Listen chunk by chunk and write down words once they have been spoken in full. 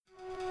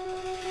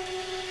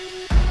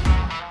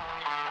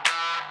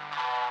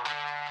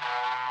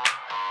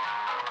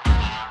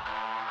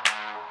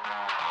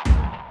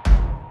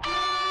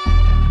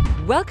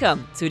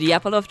Welcome to The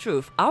Apple of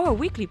Truth, our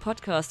weekly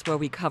podcast where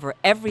we cover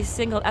every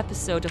single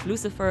episode of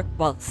Lucifer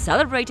while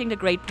celebrating the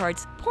great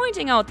parts,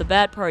 pointing out the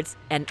bad parts,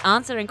 and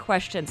answering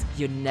questions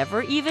you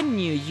never even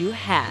knew you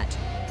had.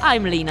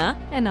 I'm Lena.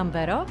 And I'm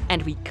Vero.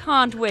 And we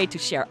can't wait to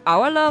share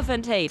our love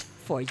and hate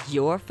for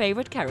your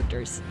favorite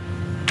characters.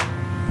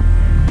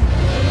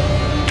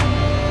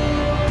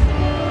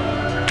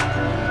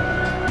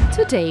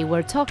 Today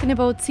we're talking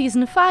about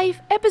Season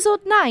 5, Episode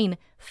 9,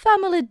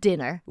 Family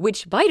Dinner.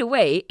 Which, by the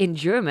way, in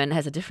German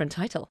has a different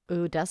title.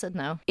 Ooh, does it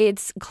now?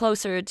 It's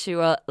closer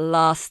to a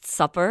Last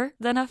Supper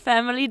than a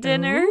family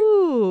dinner.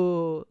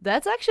 Ooh,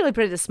 that's actually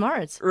pretty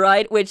smart.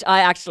 Right, which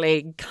I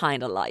actually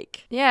kind of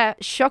like. Yeah,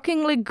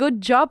 shockingly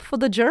good job for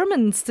the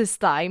Germans this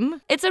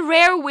time. It's a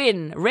rare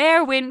win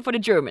for the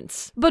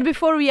Germans. But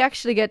before we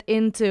actually get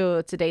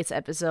into today's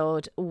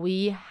episode,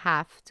 we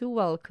have to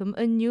welcome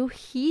a new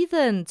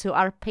heathen to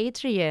our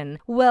Patreon.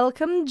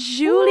 Welcome,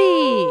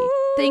 Julie! Woo!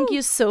 Thank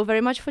you so very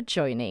much for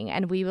joining,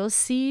 and we will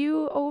see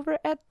you over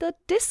at the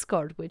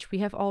Discord, which we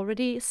have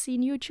already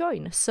seen you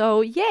join. So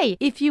yay!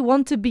 If you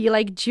want to be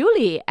like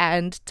Julie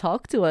and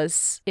talk to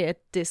us at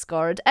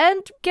Discord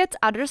and get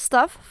other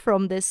stuff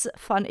from this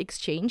fun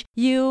exchange,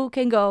 you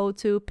can go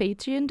to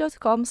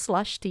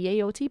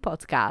patreon.com/TAOT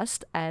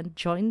podcast and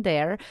join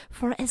there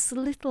for as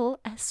little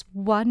as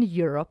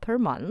 €1 per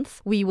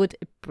month. We would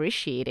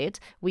appreciate it.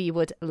 We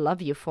would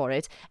love you for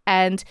it.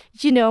 And,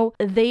 you know,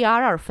 they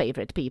are our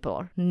favorite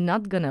people.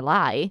 Not gonna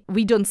lie.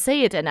 We don't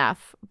say it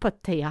enough,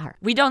 but they are.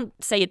 We don't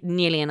say it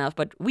nearly enough,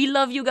 but we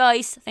love you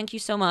guys. Thank you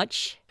so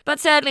much. But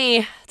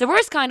sadly, the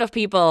worst kind of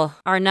people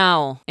are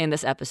now in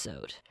this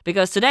episode.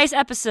 Because today's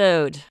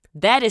episode,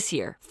 that is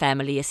here.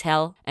 Family is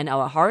hell, and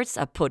our hearts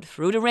are put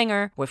through the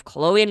ringer, with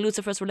Chloe and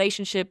Lucifer's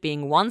relationship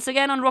being once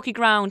again on rocky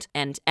ground,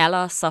 and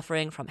Ella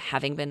suffering from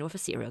having been with a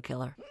serial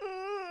killer.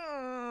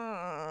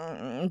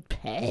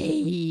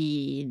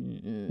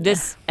 Pain.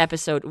 This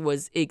episode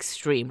was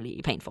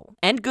extremely painful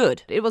and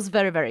good. It was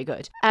very, very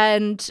good.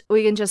 And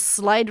we can just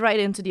slide right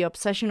into the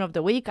obsession of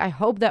the week. I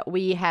hope that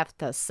we have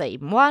the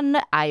same one.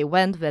 I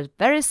went with a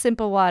very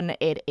simple one.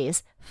 It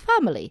is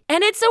family.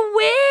 And it's a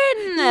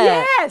win!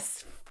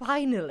 Yes!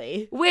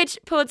 Finally. Which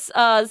puts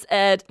us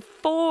at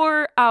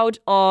 4 out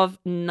of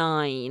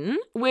 9,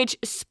 which,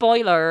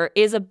 spoiler,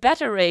 is a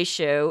better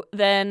ratio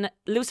than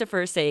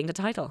Lucifer saying the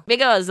title.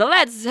 Because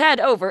let's head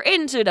over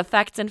into the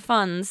facts and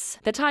funs.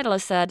 The title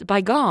is said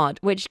by God,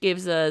 which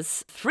gives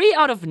us 3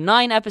 out of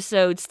 9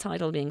 episodes,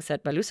 title being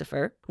said by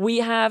Lucifer. We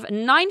have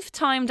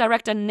 9th-time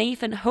director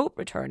Nathan Hope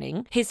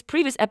returning. His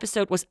previous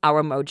episode was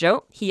Our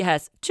Mojo. He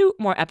has 2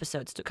 more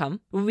episodes to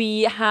come.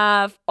 We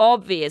have,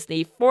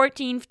 obviously,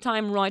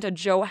 14th-time writer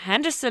Joe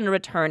Henderson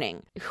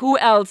returning. Who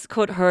else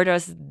could hurt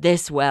us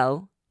this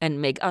well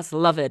and make us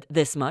love it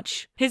this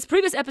much? His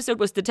previous episode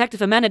was Detective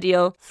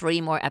Amenadiel.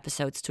 3 more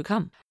episodes to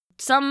come.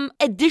 Some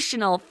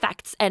additional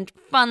facts and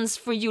funs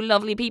for you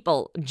lovely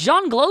people.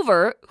 John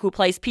Glover, who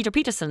plays Peter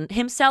Peterson,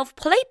 himself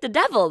played the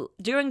devil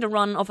during the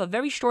run of a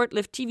very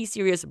short-lived TV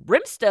series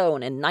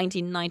Brimstone in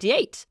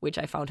 1998, which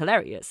I found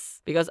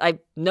hilarious. Because I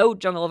know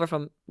John Glover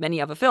from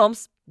many other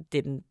films,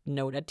 didn't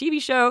know that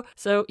TV show,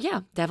 so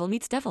yeah, devil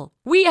meets devil.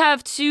 We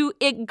have 2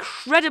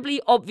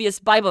 incredibly obvious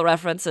Bible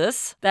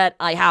references that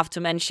I have to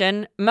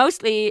mention,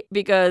 mostly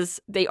because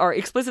they are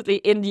explicitly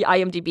in the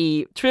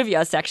IMDb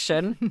trivia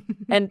section,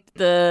 and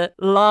the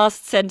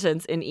last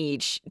sentence in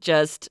each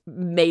just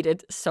made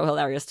it so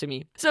hilarious to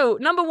me. So,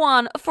 number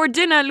 1, for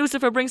dinner,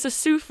 Lucifer brings a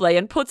souffle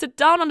and puts it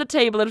down on the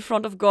table in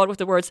front of God with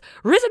the words,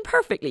 "Risen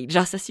perfectly,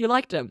 just as you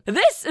liked them."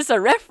 This is a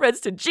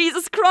reference to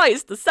Jesus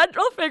Christ, the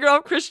central figure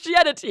of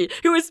Christianity,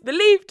 who is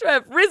believed to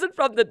have risen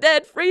from the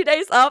dead 3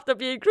 days after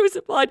being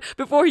crucified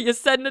before he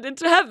ascended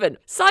into heaven.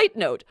 Side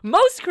note,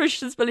 most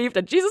Christians believe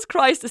that Jesus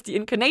Christ is the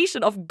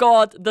incarnation of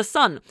God the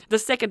Son, the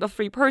second of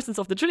 3 persons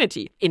of the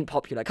Trinity. In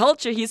popular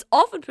culture, he is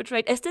often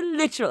portrayed as the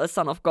literal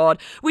Son of God,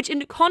 which in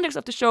the context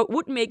of the show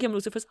would make him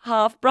Lucifer's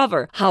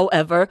half-brother.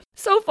 However,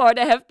 so far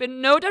there have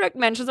been no direct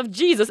mentions of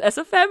Jesus as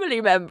a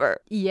family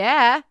member.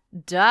 Yeah,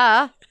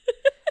 duh.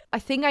 I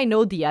think I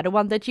know the other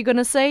one that you're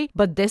gonna say,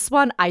 but this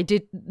one I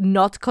did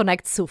not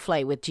connect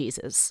souffle with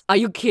Jesus. Are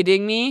you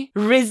kidding me?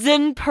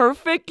 Risen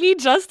perfectly,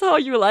 just how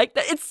you like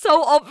that? It's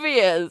so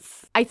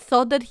obvious. I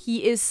thought that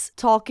he is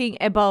talking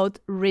about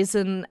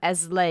risen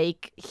as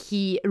like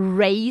he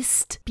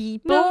raised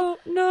people.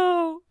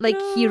 No.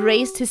 He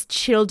raised his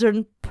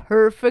children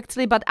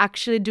perfectly, but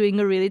actually doing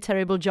a really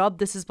terrible job.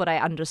 This is what I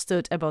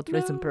understood about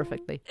risen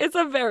perfectly. It's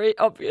a very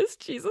obvious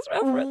Jesus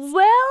reference.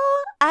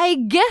 Well, I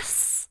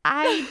guess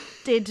I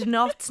did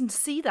not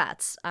see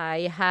that.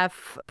 I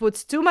have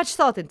put too much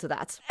thought into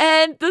that.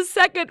 And the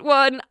second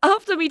one,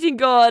 after meeting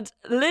God,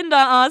 Linda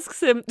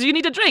asks him, "Do you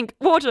need a drink,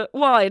 water,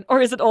 wine, or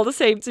is it all the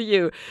same to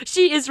you?"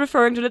 She is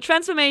referring to the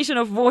transformation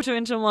of water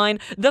into wine,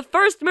 the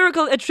first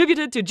miracle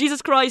attributed to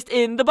Jesus Christ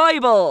in the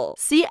Bible.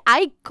 See,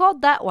 I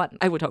caught that one.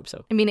 I would hope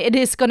so. I mean, it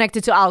is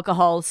connected to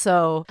alcohol,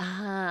 so...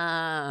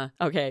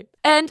 Okay.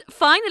 And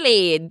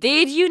finally,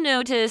 did you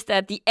notice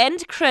that the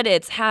end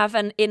credits have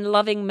an In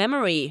Loving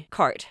Memory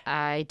card?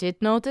 I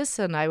did notice,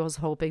 and I was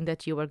hoping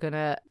that you were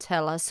gonna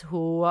tell us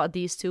who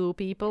these two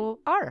people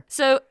are.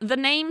 So the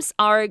names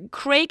are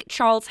Craig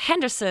Charles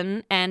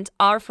Henderson and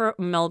Arthur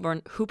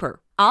Melbourne Hooper.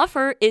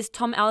 Arthur is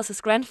Tom Ellis's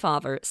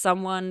grandfather,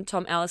 someone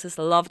Tom Ellis has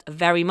loved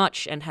very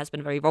much and has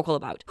been very vocal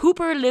about.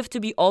 Hooper lived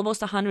to be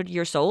almost 100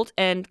 years old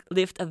and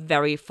lived a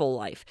very full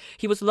life.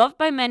 He was loved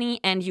by many,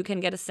 and you can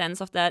get a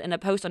sense of that in a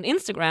post on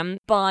Instagram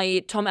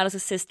by Tom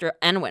Ellis's sister,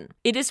 Anwen.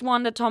 It is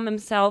one that Tom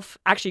himself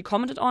actually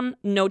commented on,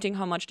 noting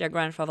how much their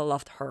grandfather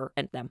loved her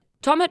and them.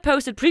 Tom had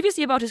posted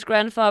previously about his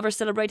grandfather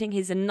celebrating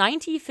his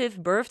 95th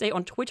birthday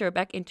on Twitter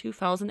back in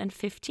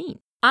 2015.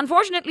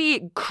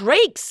 Unfortunately,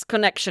 Craig's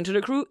connection to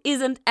the crew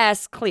isn't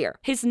as clear.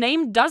 His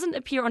name doesn't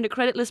appear on the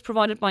credit list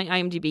provided by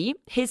IMDb.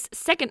 His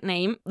second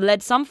name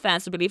led some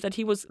fans to believe that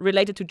he was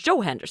related to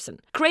Joe Henderson.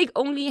 Craig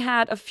only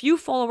had a few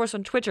followers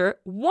on Twitter,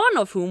 one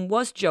of whom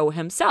was Joe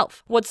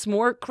himself. What's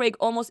more, Craig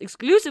almost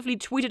exclusively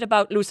tweeted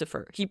about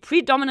Lucifer. He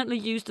predominantly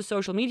used the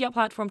social media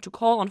platform to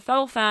call on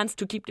fellow fans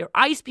to keep their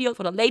eyes peeled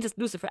for the latest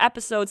Lucifer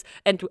episodes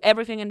and do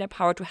everything in their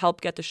power to help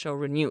get the show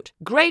renewed.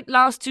 Great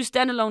last two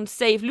standalone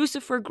save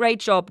Lucifer, great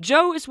job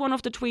Joe is one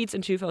of the tweets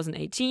in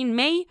 2018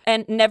 May,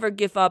 and Never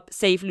Give Up,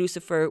 Save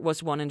Lucifer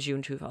was one in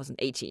June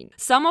 2018.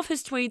 Some of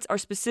his tweets are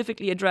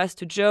specifically addressed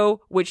to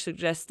Joe, which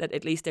suggests that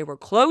at least they were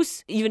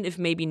close, even if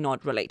maybe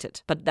not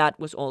related. But that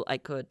was all I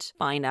could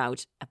find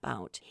out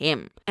about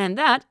him. And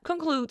that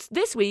concludes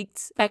this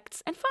week's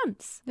Facts and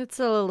Funs. It's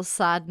a little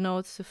sad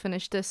note to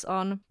finish this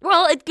on.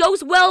 Well, it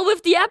goes well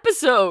with the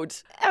episode.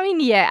 I mean,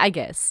 yeah, I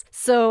guess.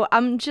 So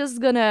I'm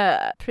just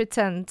gonna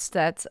pretend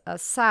that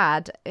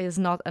sad is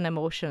not an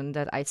emotion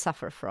that I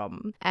suffer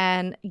from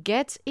and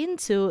get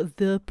into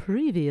the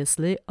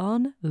previously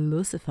on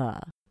Lucifer.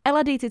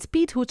 Ella dated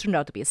Pete, who turned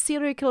out to be a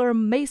serial killer.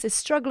 Mace is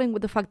struggling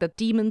with the fact that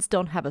demons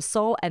don't have a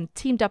soul and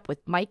teamed up with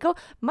Michael.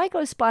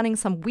 Michael is planning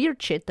some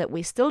weird shit that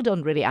we still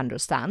don't really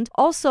understand.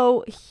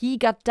 Also, he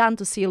got Dan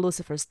to see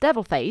Lucifer's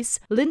devil face.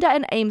 Linda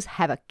and Ames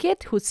have a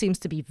kid who seems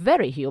to be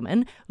very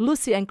human.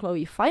 Lucy and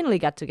Chloe finally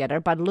got together,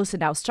 but Lucy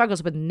now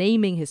struggles with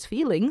naming his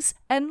feelings.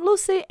 And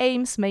Lucy,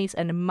 Ames, Mace,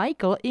 and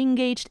Michael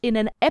engaged in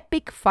an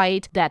epic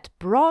fight that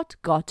brought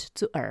God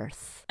to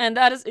Earth. And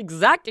that is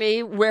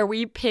exactly where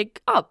we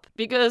pick up,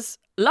 because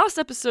last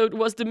episode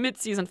was the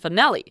mid-season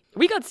finale.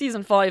 We got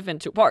season 5 in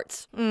 2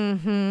 parts.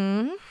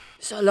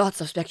 So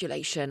lots of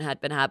speculation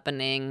had been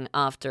happening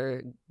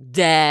after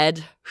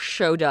Dad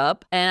showed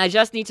up. And I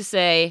just need to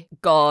say,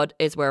 God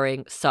is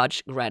wearing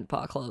such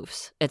grandpa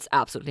clothes. It's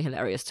absolutely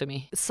hilarious to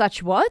me.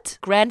 Such what?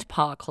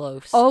 Grandpa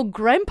clothes. Oh,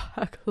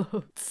 grandpa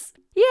clothes.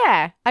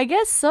 Yeah, I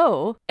guess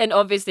so. And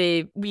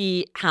obviously,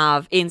 we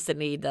have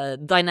instantly the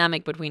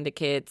dynamic between the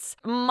kids.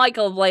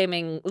 Michael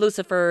blaming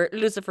Lucifer,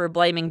 Lucifer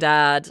blaming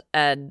Dad,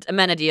 and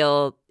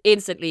Amenadiel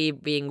instantly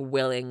being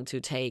willing to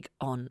take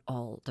on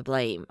all the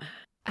blame.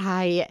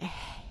 I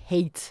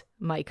hate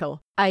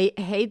Michael. I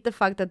hate the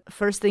fact that the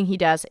first thing he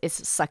does is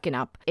sucking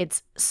up.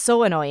 It's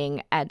so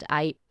annoying, and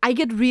I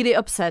get really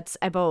upset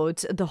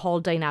about the whole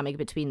dynamic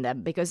between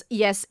them, because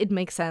yes, it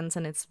makes sense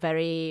and it's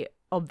very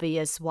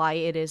obvious why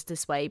it is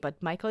this way,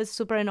 but Michael is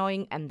super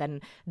annoying, and then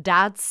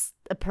Dad's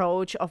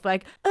approach of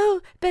like,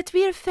 oh, but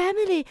we're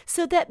family,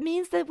 so that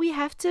means that we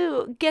have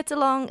to get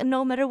along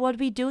no matter what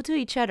we do to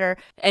each other.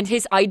 And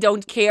his I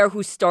don't care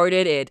who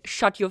started it.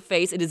 Shut your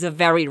face, it is a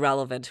very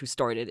relevant who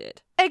started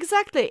it.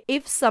 Exactly.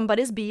 If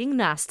somebody's being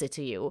nasty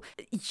to you,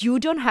 you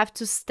don't have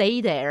to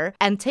stay there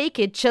and take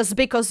it just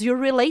because you're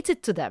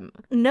related to them.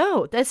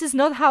 No, this is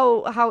not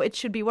how it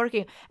should be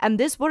working. And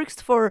this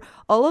works for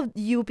all of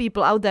you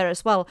people out there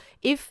as well.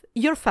 If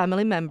your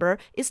family member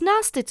is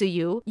nasty to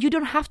you, you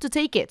don't have to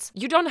take it.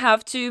 You don't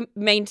have to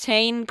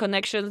maintain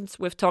connections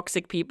with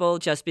toxic people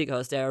just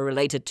because they're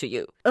related to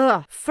you.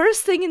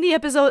 First thing in the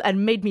episode,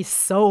 and made me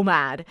so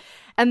mad.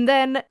 And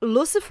then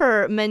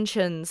Lucifer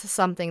mentions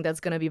something that's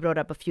going to be brought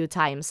up a few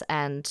times,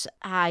 and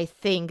I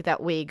think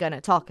that we're going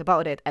to talk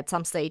about it at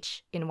some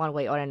stage in one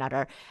way or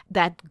another,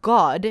 that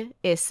God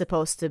is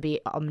supposed to be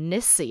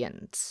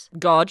omniscient.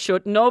 God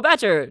should know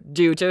better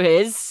due to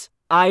his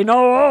I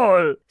know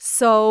all.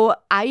 So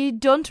I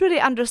don't really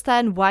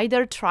understand why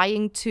they're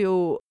trying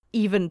to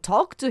even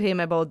talk to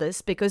him about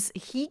this, because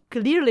he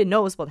clearly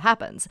knows what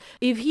happens.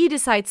 If he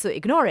decides to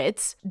ignore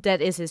it,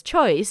 that is his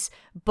choice,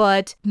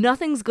 but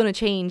nothing's gonna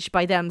change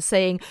by them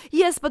saying,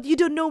 yes, but you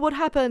don't know what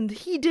happened,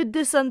 he did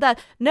this and that.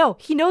 No,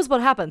 he knows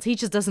what happens, he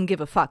just doesn't give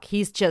a fuck.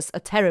 He's just a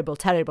terrible,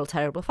 terrible,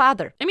 terrible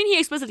father. I mean, he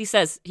explicitly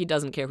says he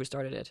doesn't care who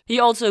started it. He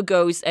also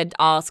goes and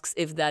asks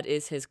if that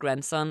is his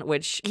grandson,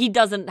 which he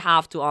doesn't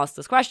have to ask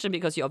this question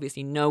because he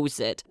obviously knows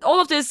it. All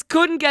of this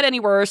couldn't get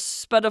any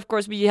worse, but of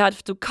course we had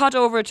to cut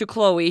over to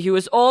Chloe, Chloe, who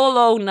is all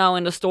alone now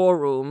in the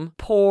storeroom.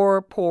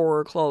 Poor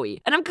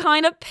Chloe. And I'm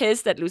kind of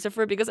pissed at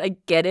Lucifer because I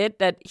get it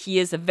that he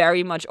is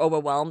very much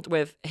overwhelmed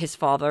with his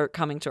father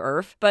coming to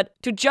Earth. But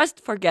to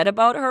just forget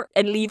about her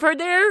and leave her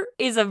there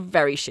is a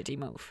very shitty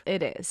move.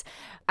 It is.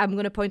 I'm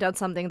going to point out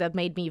something that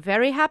made me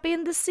very happy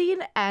in the scene,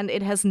 and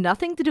it has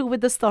nothing to do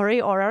with the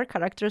story or our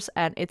characters,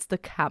 and it's the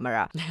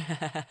camera.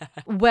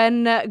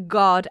 When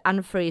God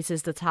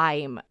unfreezes the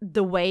time,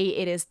 the way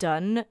it is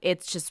done,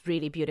 it's just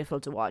really beautiful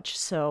to watch.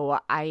 So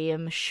I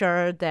am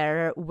sure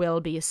there will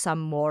be some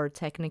more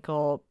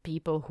technical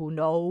people who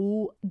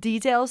know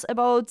details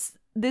about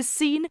this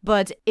scene,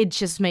 but it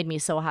just made me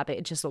so happy.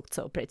 It just looked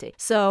so pretty.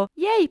 So,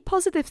 yay,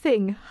 positive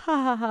thing.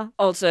 Ha ha ha.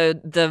 Also,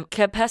 the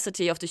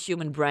capacity of the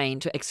human brain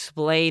to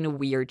explain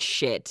weird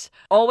shit.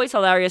 Always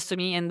hilarious to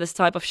me in this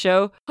type of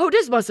show. Oh,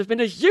 this must have been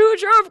a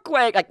huge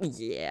earthquake. Like,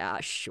 yeah,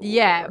 sure.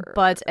 Yeah,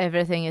 but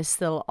everything is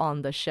still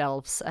on the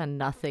shelves and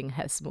nothing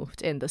has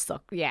moved in the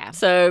stock. Yeah.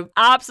 So,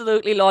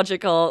 absolutely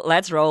logical.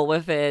 Let's roll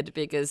with it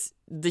because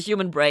the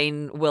human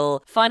brain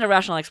will find a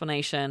rational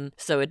explanation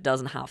so it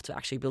doesn't have to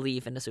actually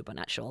believe in the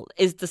supernatural.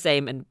 It's the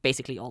same in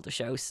basically all the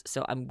shows,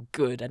 so I'm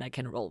good and I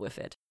can roll with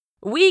it.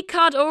 We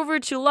cut over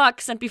to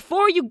Lux, and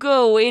before you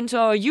go into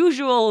our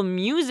usual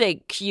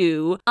music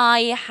cue,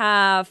 I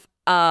have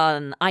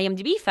an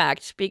IMDb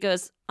fact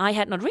because I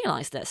had not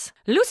realized this.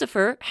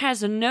 Lucifer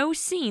has no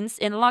scenes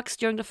in Lux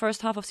during the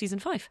first half of season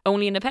 5,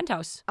 only in the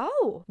penthouse.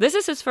 Oh. This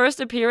is his first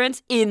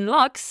appearance in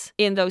Lux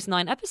in those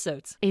 9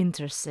 episodes.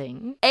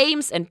 Interesting.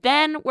 Ames and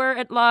Dan were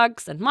at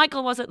Lux, and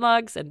Michael was at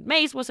Lux, and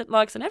Mace was at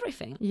Lux, and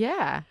everything.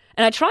 Yeah.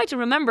 And I tried to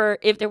remember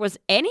if there was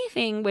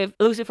anything with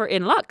Lucifer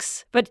in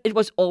Lux, but it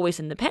was always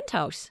in the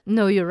penthouse.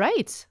 No, you're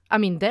right. I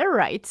mean, they're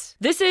right.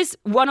 This is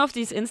one of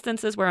these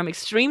instances where I'm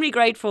extremely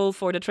grateful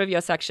for the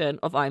trivia section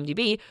of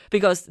IMDb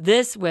because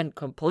this went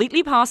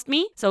completely past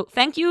me. So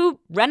thank you,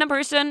 random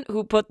person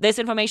who put this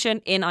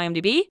information in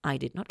IMDb. I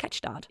did not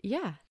catch that.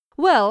 Yeah.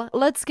 Well,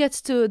 let's get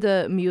to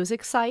the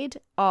music side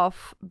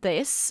of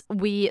this.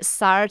 We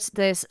start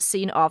this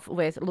scene off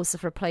with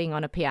Lucifer playing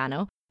on a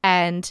piano.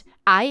 And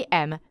I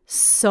am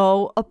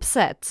so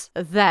upset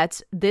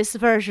that this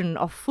version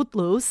of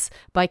Footloose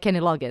by Kenny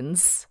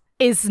Loggins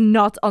is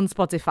not on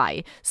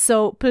Spotify.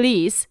 So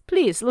please,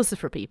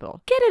 Lucifer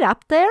people, get it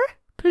up there,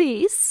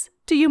 please.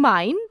 Do you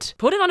mind?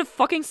 Put it on a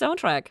fucking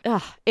soundtrack.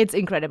 Ugh, it's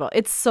incredible.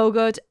 It's so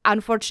good.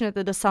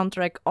 Unfortunately, the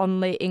soundtrack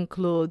only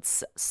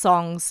includes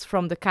songs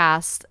from the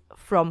cast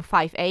from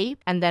 5A.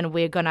 And then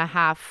we're gonna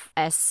have,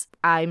 as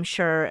I'm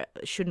sure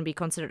shouldn't be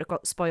considered a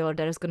spoiler,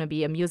 there's gonna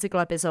be a musical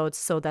episode.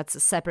 So that's a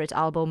separate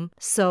album.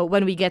 So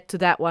when we get to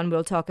that one,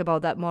 we'll talk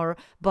about that more.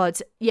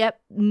 But yep,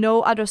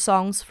 no other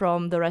songs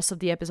from the rest of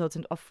the episodes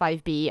of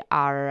 5B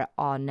are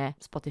on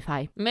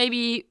Spotify.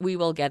 Maybe we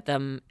will get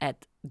them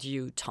at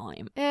due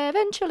time.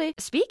 Eventually.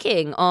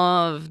 Speaking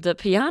of the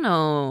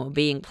piano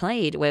being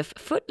played with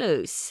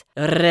Footloose,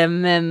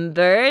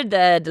 remember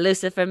that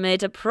Lucifer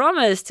made a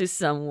promise to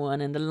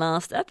someone in the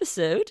last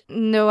episode?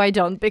 No, I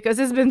don't, because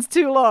it's been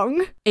too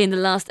long. In the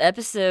last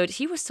episode,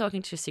 he was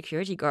talking to a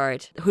security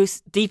guard whose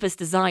deepest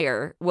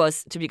desire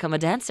was to become a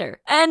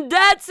dancer. And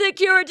that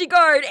security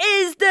guard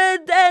is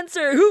the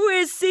dancer who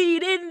is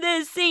seen in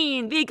this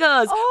scene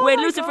because when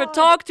Lucifer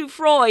talked to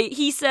Froy,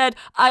 he said,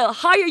 I'll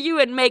hire you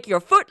and make your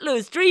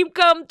Footloose dream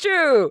come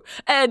true.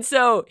 And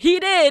so he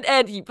did,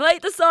 and he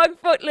played the song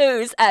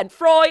Footloose, and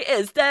Froy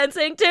is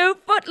dancing to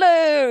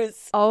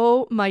Footloose.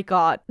 Oh my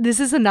god, this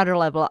is another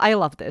level. I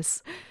love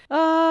this.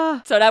 So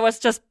that was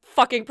just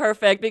fucking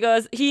perfect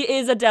because he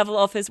is a devil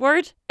of his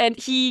word and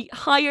he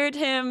hired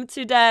him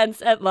to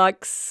dance at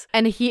Lux.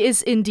 And he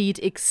is indeed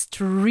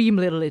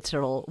extremely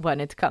literal when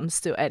it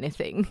comes to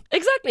anything.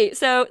 Exactly.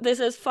 So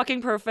this is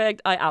fucking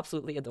perfect. I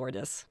absolutely adore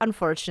this.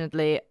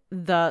 Unfortunately,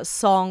 the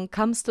song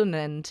comes to an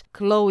end.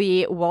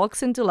 Chloe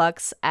walks into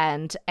Lux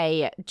and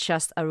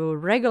just a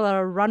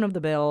regular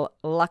run-of-the-mill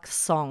Lux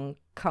song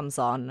comes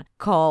on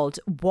called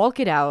Walk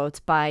It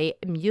Out by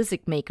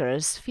Music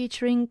Makers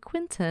featuring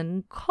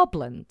Quinton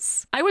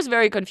Coblenz. I was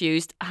very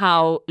confused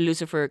how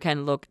Lucifer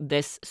can look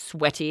this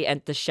sweaty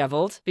and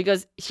disheveled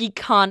because he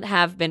can't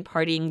have been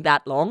partying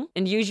that long.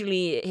 And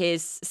usually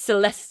his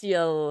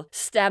celestial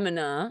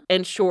stamina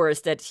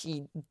ensures that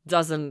he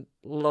doesn't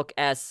look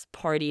as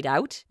partied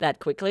out that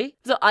quickly.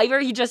 So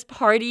either he just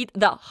partied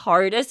the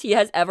hardest he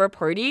has ever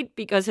partied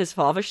because his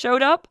father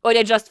showed up, or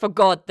they just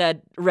forgot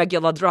that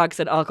regular drugs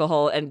and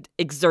alcohol and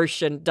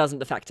exertion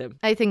doesn't affect him.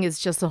 I think it's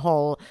just a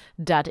whole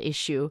daddy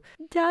issue.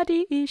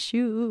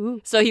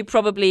 So he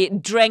probably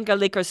drank a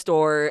liquor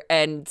store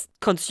and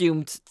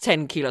consumed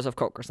 10 kilos of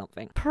coke or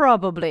something.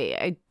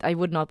 Probably. I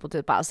would not put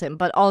it past him.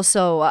 But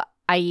also,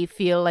 I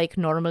feel like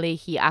normally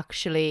he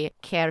actually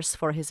cares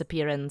for his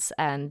appearance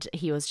and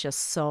he was just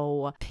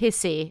so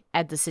pissy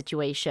at the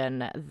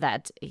situation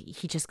that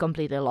he just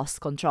completely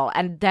lost control.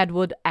 And that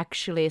would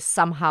actually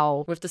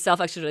somehow... With the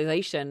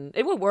self-actualization,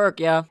 it would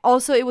work, yeah.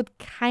 Also, it would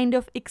kind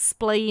of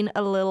explain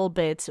a little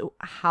bit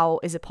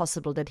how is it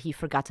possible that he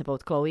forgot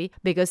about Chloe,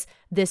 because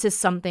this is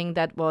something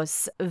that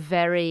was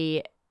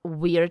very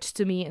weird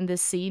to me in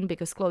this scene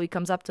because Chloe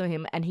comes up to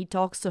him and he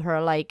talks to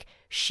her like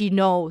she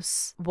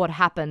knows what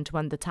happened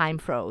when the time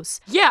froze.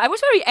 Yeah, I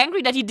was very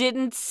angry that he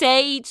didn't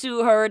say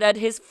to her that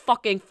his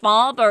fucking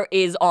father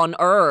is on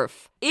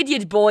Earth.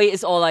 Idiot boy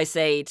is all I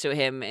say to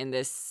him in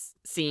this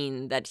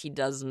scene, that he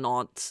does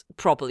not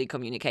properly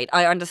communicate.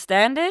 I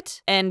understand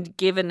it, and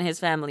given his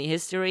family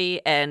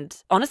history and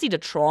honestly the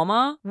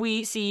trauma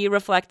we see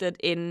reflected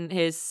in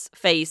his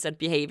face and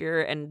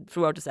behavior and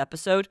throughout this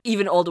episode,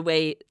 even all the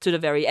way to the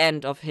very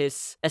end of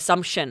his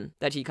assumption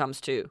that he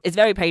comes to. It's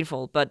very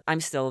painful, but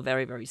I'm still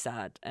very, very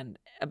sad and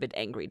a bit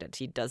angry that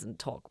he doesn't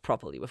talk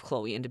properly with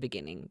Chloe in the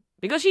beginning.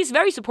 Because she's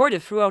very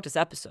supportive throughout this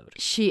episode.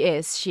 She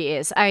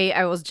is.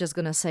 I was just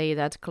gonna say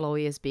that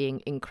Chloe is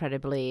being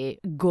incredibly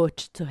good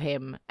to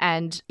him.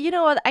 And you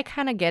know what? I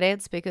kind of get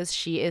it because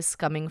she is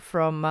coming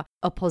from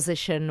a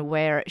position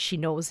where she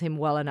knows him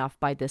well enough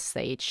by this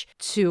stage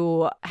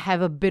to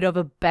have a bit of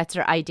a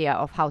better idea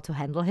of how to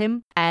handle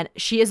him. And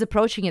she is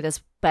approaching it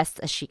as best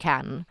as she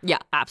can. Yeah,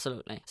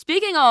 absolutely.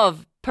 Speaking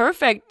of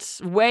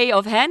perfect way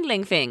of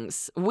handling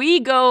things, we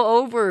go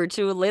over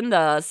to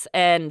Linda's,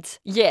 and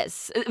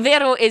yes,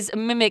 Vero is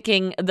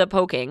mimicking the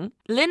poking.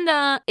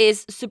 Linda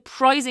is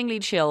surprisingly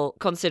chill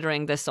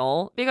considering this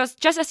all, because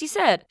just as he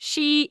said,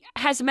 she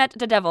has met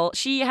the devil,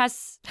 she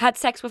has had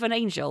sex with an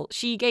angel,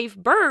 she gave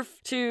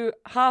birth to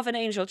half an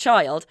angel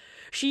child,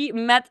 she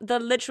met the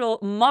literal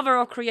mother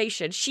of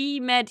creation, she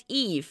met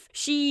Eve,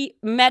 she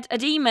met a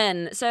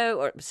demon,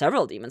 or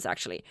several demons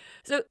actually.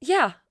 So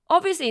yeah,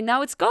 obviously,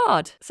 now it's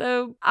God.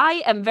 So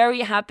I am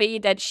very happy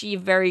that she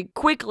very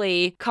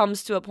quickly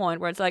comes to a point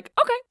where it's like,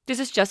 okay, this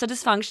is just a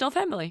dysfunctional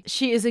family.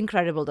 She is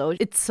incredible, though.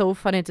 It's so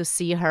funny to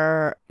see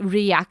her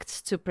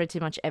react to pretty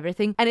much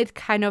everything. And it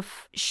kind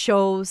of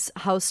shows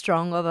how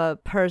strong of a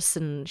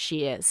person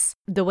she is.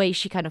 The way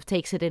she kind of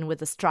takes it in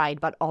with a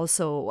stride, but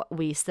also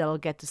we still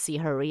get to see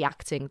her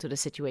reacting to the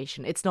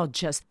situation. It's not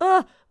just,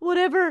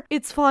 whatever,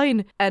 it's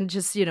fine. And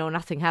just,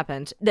 nothing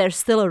happened. There's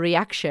still a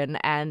reaction,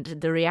 and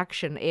the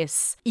reaction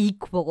is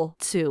equal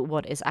to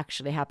what is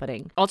actually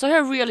happening. Also,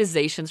 her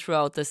realizations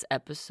throughout this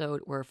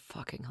episode were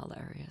fucking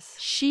hilarious.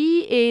 She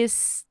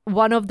is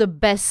one of the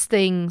best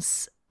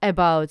things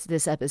about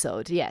this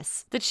episode,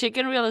 yes. The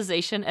chicken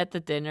realization at the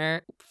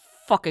dinner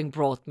fucking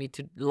brought me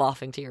to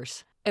laughing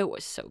tears. It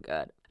was so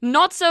good.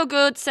 Not so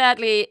good,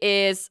 sadly,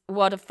 is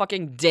what a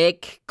fucking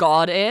dick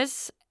God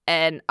is.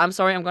 And I'm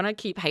sorry, I'm gonna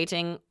keep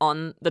hating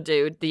on the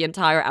dude the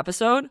entire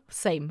episode.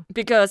 Same.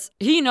 Because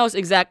he knows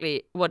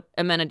exactly what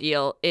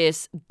Amenadiel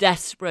is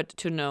desperate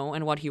to know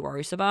and what he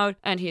worries about,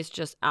 and he's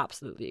just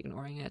absolutely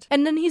ignoring it.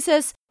 And then he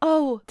says,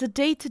 oh, the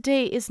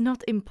day-to-day is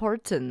not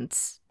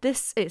important.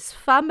 This is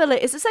family.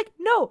 It's just like,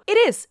 no, it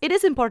is. It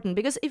is important,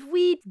 because if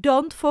we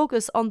don't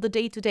focus on the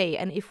day-to-day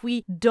and if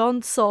we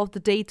don't solve the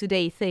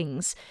day-to-day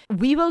things,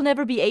 we will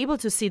never be able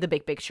to see the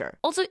big picture.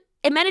 Also,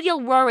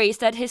 Amenadiel worries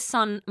that his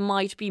son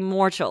might be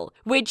mortal,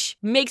 which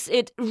makes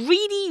it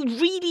really,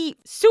 really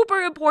super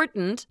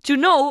important to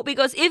know,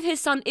 because if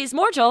his son is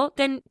mortal,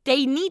 then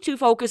they need to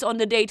focus on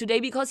the day-to-day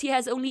because he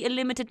has only a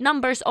limited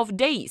numbers of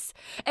days.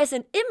 As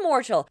an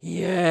immortal,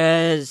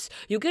 yes,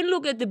 you can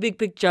look at the big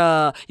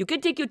picture, you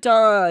can take your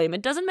time.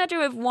 It doesn't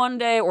matter if 1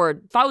 day or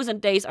 1,000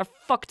 days are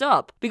fucked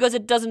up, because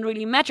it doesn't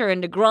really matter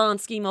in the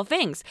grand scheme of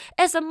things.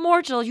 As a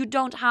mortal, you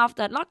don't have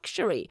that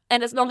luxury.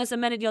 And as long as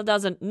Amenadiel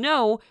doesn't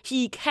know,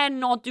 he cannot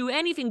do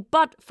anything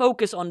but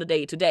focus on the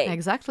day-to-day.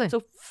 Exactly.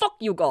 So fuck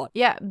you, God.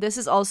 Yeah, this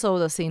is also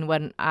the scene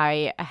when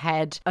I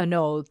had a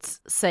note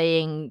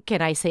saying,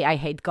 can I say I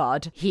hate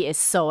God? He is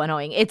so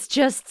annoying. It's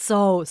just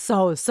so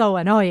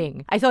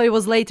annoying. I thought it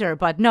was later,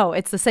 but no,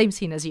 it's the same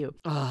scene as you.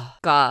 Oh,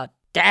 God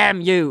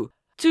damn you.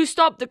 To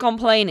stop the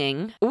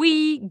complaining,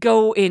 we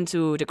go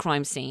into the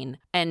crime scene.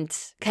 And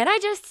can I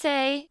just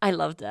say, I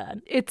love that.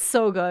 It's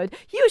so good.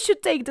 You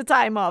should take the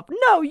time off.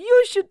 No,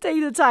 you should take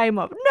the time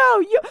off. No,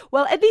 you...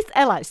 Well, at least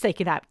Ella is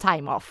taking that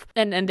time off.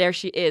 And there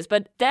she is.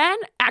 But Dan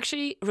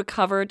actually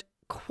recovered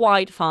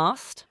quite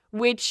fast,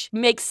 which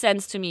makes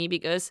sense to me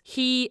because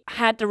he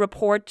had the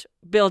rapport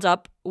built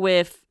up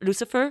with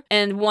Lucifer.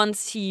 And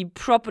once he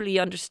properly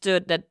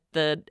understood that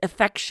the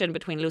affection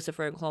between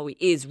Lucifer and Chloe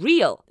is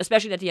real,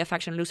 especially that the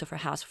affection Lucifer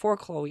has for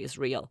Chloe is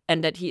real,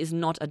 and that he is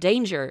not a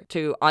danger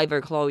to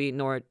either Chloe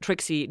nor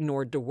Trixie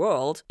nor the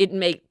world, it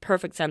made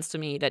perfect sense to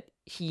me that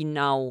he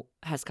now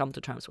has come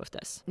to terms with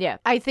this. Yeah,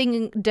 I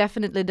think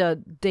definitely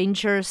the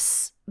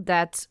dangers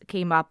that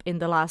came up in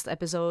the last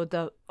episode,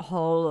 the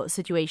whole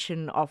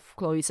situation of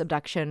Chloe's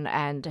abduction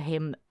and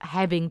him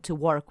having to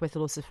work with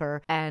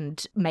Lucifer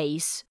and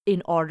Mace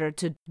in order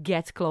to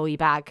get Chloe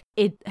back,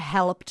 it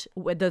helped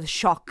with the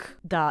shock,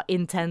 the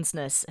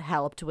intenseness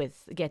helped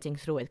with getting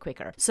through it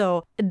quicker.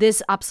 So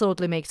this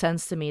absolutely makes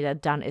sense to me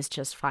that Dan is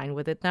just fine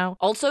with it now.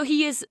 Also,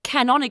 he is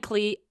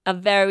canonically a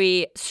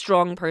very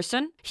strong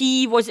person.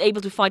 He was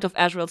able to fight off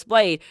Azrael's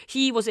blade.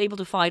 He was able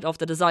to fight off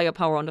the desire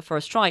power on the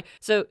first try.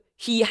 So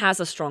he has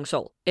a strong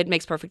soul. It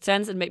makes perfect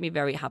sense. It made me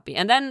very happy.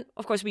 And then,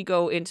 of course, we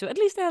go into at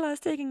least Ella is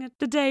taking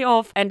the day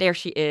off. And there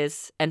she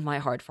is. And my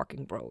heart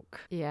fucking broke.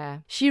 Yeah.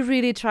 She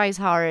really tries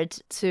hard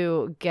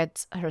to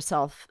get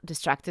herself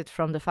distracted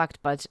from the fact,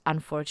 but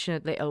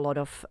unfortunately, a lot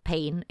of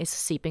pain is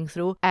seeping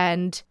through.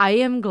 And I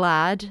am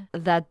glad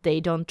that they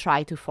don't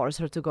try to force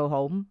her to go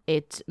home.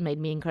 It made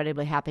me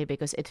incredibly happy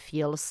because it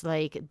feels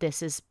like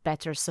this is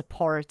better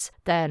support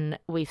than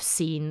we've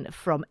seen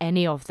from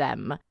any of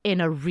them in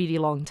a really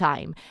long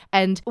time.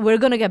 And we're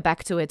gonna get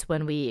back to it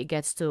when we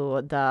get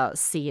to the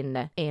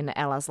scene in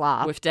Ella's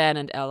lab. With Dan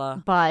and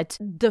Ella. But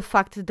the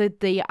fact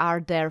that they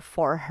are there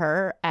for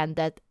her and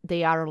that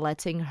they are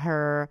letting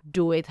her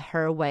do it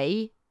her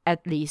way,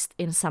 at least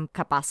in some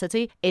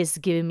capacity, is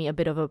giving me a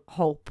bit of a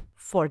hope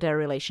for their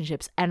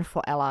relationships and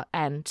for Ella,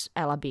 and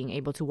Ella being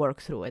able to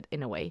work through it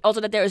in a way. Also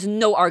that there is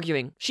no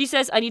arguing. She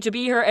says, I need to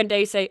be here, and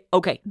they say,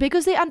 okay.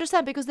 Because they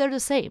understand, because they're the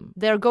same.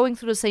 They're going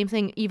through the same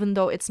thing, even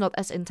though it's not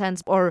as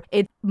intense, or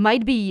it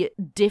might be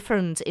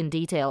different in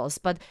details,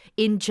 but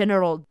in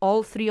general,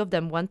 all three of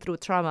them went through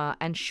trauma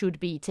and should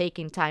be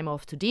taking time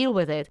off to deal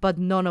with it, but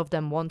none of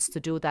them wants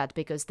to do that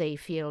because they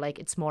feel like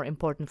it's more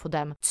important for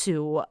them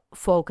to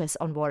focus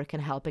on work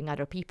and helping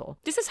other people.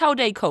 This is how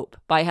they cope,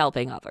 by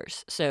helping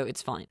others, so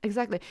it's fine.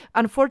 Exactly.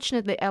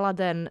 Unfortunately, Ella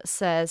then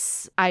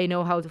says, I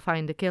know how to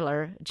find the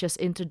killer. Just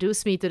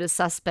introduce me to the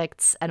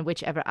suspects, and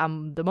whichever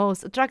I'm the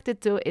most attracted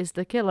to is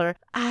the killer.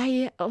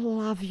 I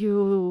love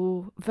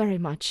you very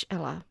much,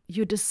 Ella.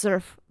 You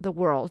deserve the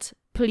world.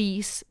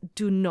 Please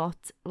do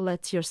not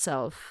let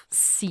yourself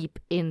seep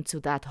into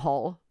that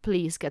hole.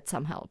 Please get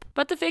some help.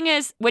 But the thing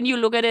is, when you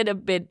look at it a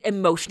bit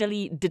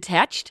emotionally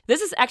detached,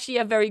 this is actually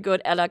a very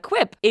good Ella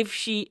quip if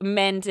she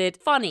meant it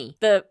funny.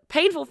 The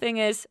painful thing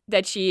is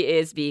that she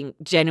is being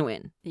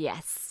genuine.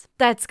 Yes.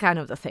 That's kind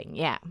of the thing,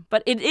 yeah.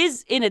 But it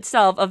is in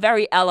itself a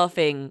very Ella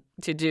thing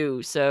to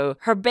do. So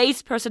her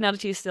base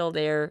personality is still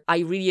there. I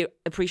really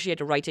appreciate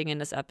the writing in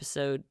this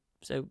episode.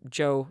 So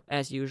Joe,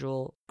 as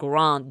usual,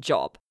 grand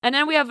job. And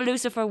then we have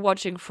Lucifer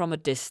watching from a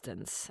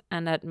distance.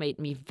 And that made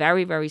me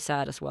very, very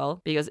sad as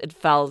well. Because it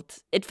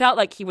felt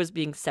like he was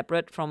being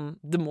separate from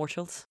the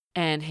mortals.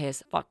 And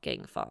his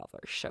fucking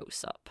father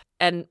shows up.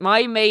 And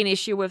my main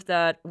issue with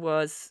that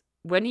was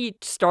when he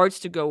starts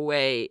to go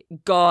away,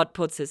 God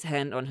puts his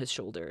hand on his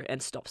shoulder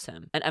and stops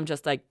him. And I'm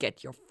just like,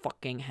 get your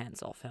fucking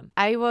hands off him.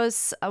 I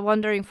was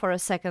wondering for a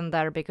second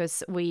there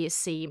because we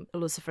see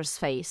Lucifer's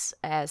face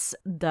as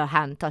the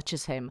hand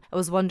touches him. I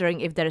was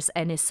wondering if there's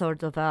any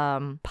sort of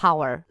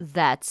power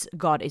that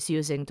God is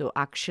using to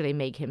actually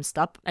make him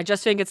stop. I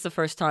just think it's the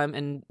first time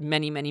in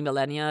many, many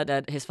millennia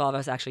that his father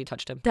has actually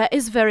touched him. That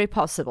is very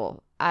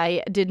possible.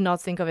 I did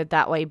not think of it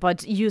that way,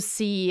 but you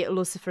see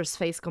Lucifer's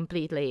face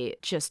completely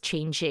just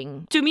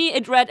changing. To me,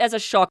 it read as a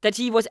shock that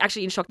he was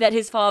actually in shock that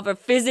his father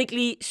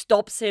physically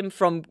stops him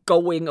from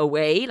going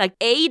away. Like,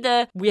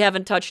 we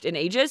haven't touched in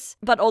ages,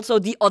 but also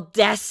the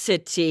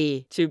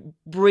audacity to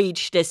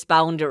breach this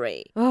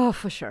boundary. Oh,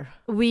 for sure.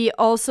 We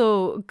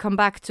also come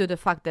back to the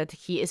fact that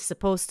he is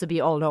supposed to be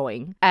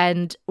all-knowing.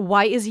 And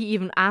why is he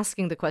even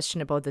asking the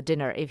question about the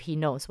dinner if he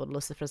knows what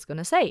Lucifer's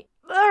gonna say?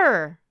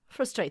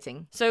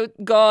 Frustrating. So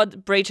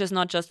God breaches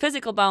not just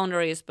physical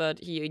boundaries, but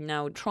he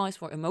now tries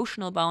for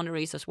emotional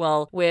boundaries as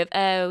well with,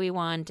 we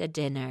want a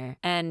dinner.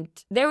 And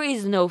there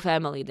is no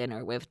family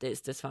dinner with this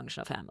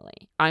dysfunctional family.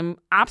 I'm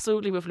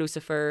absolutely with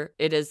Lucifer.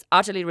 It is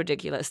utterly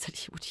ridiculous that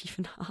he would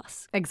even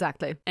ask.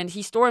 Exactly. And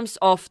he storms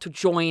off to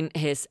join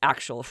his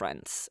actual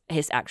friends,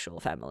 his actual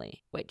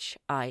family, which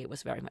I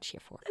was very much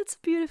here for. That's a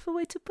beautiful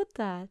way to put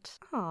that.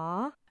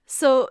 Aww.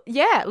 So,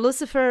 yeah,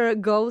 Lucifer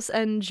goes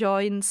and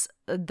joins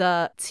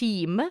the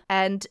team,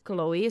 and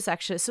Chloe is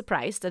actually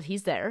surprised that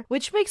he's there,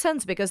 which makes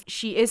sense because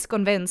she is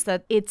convinced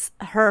that it's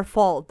her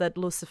fault that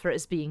Lucifer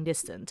is being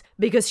distant,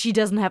 because she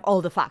doesn't have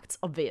all the facts,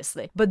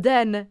 obviously. But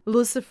then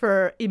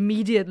Lucifer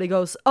immediately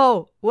goes,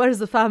 oh, where's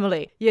the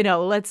family?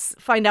 Let's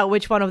find out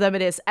which one of them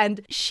it is.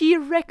 And she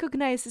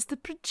recognizes the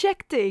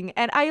projecting,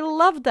 and I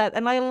love that.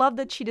 And I love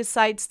that she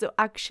decides to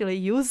actually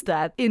use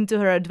that into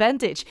her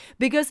advantage,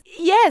 because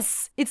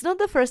yes, it's not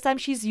the first time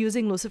she's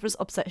using Lucifer's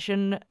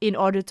obsession in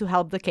order to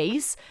help the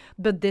case,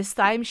 but this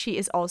time she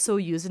is also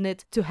using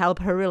it to help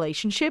her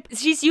relationship.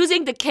 She's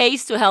using the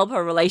case to help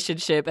her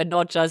relationship and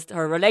not just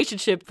her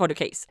relationship for the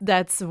case.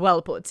 That's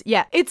well put.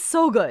 Yeah, it's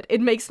so good. It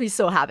makes me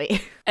so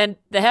happy. And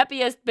the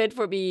happiest bit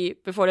for me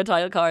before the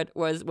title card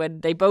was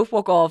when they both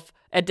walk off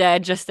and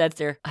Dad just stands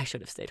there. I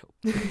should have stayed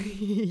home.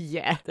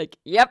 Yeah. Like,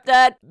 yep,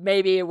 Dad,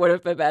 maybe it would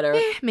have been better.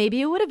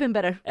 Maybe it would have been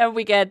better. And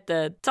we get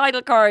the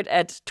title card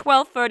at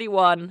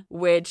 12:31,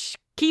 which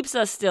keeps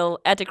us still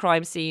at the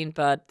crime scene,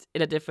 but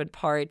in a different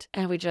part.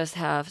 And we just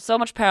have so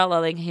much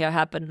paralleling here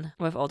happen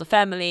with all the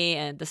family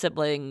and the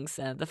siblings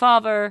and the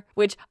father,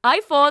 which I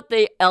thought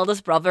the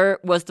eldest brother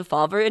was the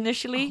father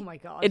initially. Oh my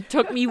god. It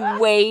took me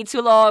way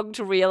too long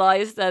to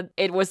realize that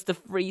it was the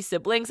 3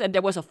 siblings and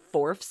there was a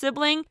 4th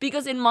sibling,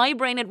 because in my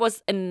brain it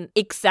was an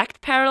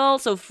exact parallel,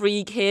 so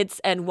 3 kids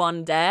and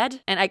 1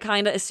 dad. And I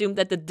kind of assumed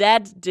that the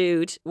dad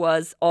dude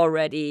was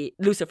already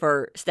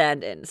Lucifer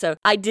stand-in. So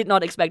I did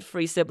not expect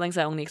 3 siblings.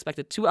 I only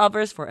expected 2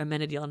 others for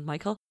Amenadiel and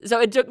Michael.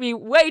 So it took me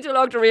way too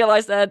long to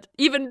realize that.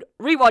 Even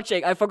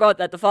rewatching, I forgot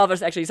that the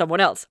father's actually someone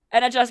else.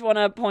 And I just want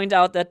to point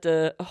out that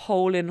the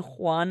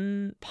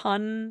hole-in-one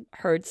pun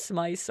hurts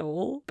my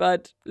soul,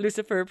 but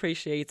Lucifer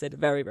appreciates it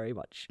very, very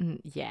much.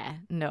 Yeah,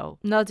 no,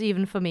 not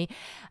even for me.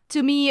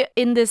 To me,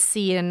 in this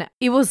scene,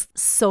 it was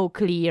so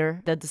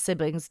clear that the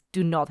siblings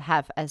do not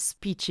have as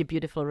peachy,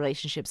 beautiful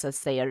relationships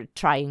as they are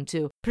trying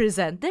to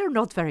present. They're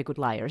not very good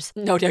liars.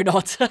 No, they're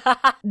not.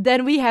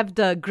 Then we have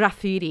the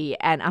graffiti,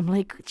 and I'm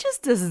like, it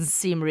just doesn't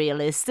seem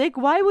realistic.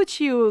 Why would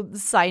you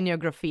sign your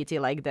graffiti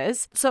like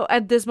this? So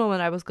at this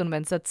moment, I was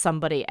convinced that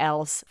somebody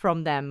else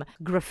from them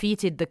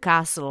graffitied the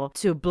castle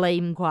to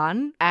blame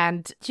Juan,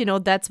 and,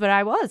 that's where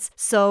I was.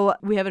 So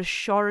we have a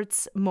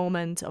short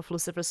moment of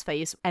Lucifer's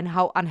face and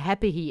how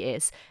unhappy he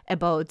is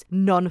about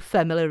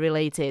non-family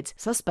related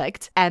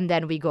suspect, and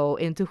then we go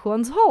into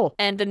Juan's hole.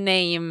 And the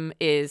name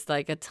is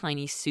like a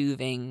tiny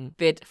soothing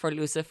bit for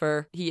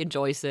Lucifer. He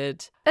enjoys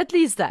it. At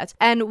least that.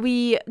 And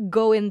we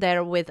go in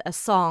there with a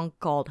song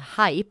called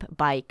Hype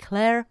by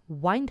Claire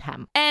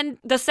Windham. And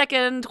the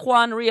second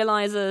Juan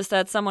realizes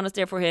that someone is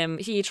there for him,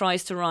 he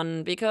tries to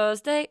run,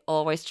 because they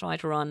always try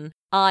to run.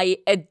 I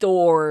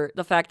adore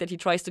the fact that he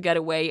tries to get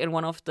away in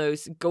one of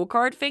those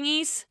go-kart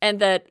thingies, and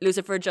that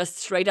Lucifer just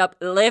straight up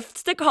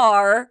lifts the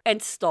car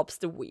and stops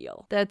the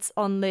wheel. That's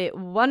only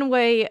one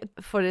way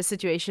for the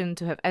situation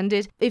to have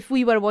ended. If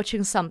we were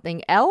watching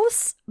something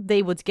else,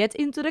 they would get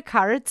into the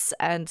carts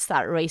and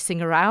start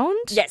racing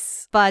around.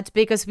 Yes. But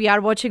because we are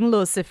watching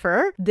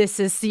Lucifer, this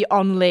is the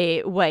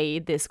only way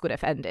this could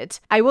have ended.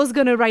 I was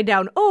gonna write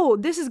down,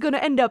 this is gonna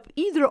end up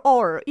either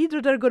or.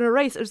 Either they're gonna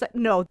race or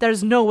no,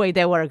 there's no way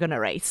they were gonna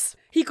race.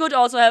 He could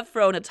also have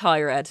thrown a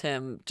tire at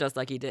him, just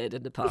like he did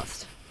in the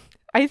past.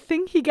 I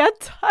think he got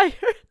tired.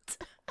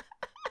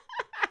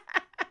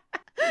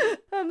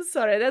 I'm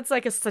sorry, that's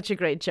such a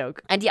great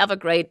joke. And the other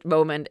great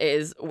moment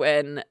is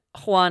when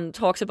Juan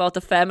talks about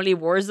the family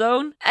war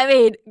zone. I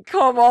mean,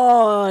 come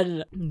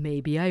on.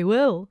 Maybe I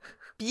will.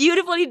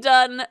 Beautifully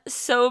done.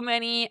 So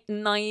many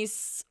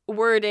nice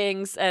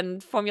wordings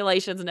and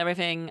formulations and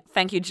everything.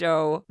 Thank you,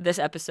 Joe. This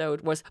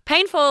episode was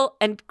painful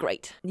and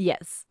great.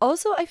 Yes.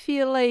 Also, I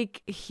feel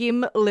like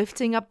him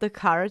lifting up the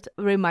cart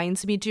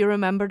reminds me, do you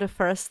remember the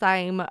first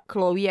time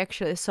Chloe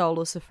actually saw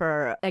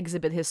Lucifer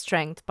exhibit his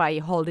strength by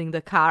holding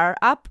the car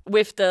up?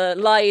 With the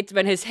light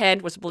when his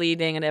hand was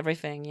bleeding and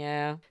everything,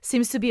 yeah.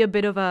 Seems to be a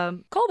bit of a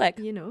callback.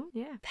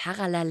 Yeah.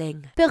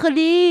 Paralleling.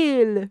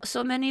 Parallel.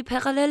 So many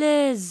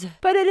parallels.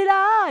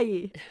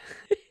 Parallelai.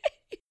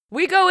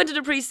 We go into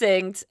the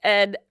precinct,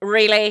 and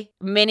really,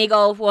 mini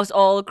golf was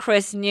all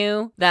Chris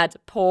knew. That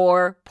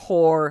poor,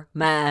 poor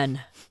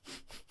man.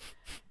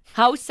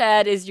 How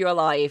sad is your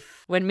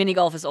life when mini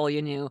golf is all you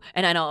knew?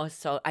 And I know,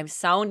 so I'm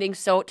sounding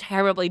so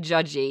terribly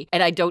judgy,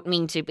 and I don't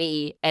mean to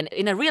be. And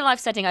in a real life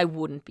setting, I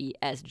wouldn't be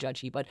as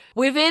judgy. But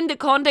within the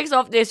context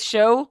of this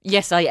show,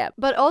 yes, I am.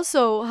 But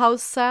also, how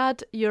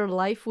sad your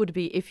life would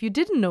be if you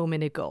didn't know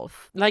mini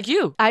golf. Like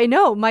you. I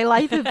know, my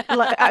life is...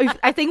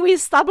 I think we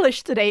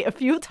established today a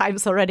few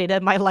times already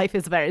that my life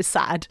is very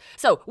sad.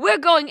 So, we're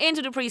going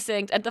into the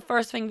precinct, and the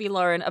first thing we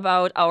learn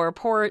about our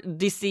poor,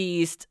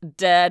 deceased,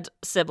 dead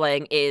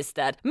sibling is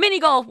that mini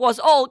golf was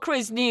all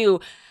Chris knew.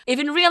 If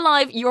in real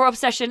life your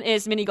obsession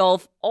is mini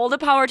golf, all the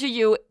power to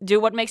you. Do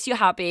what makes you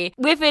happy.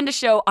 Within the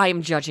show, I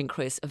am judging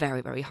Chris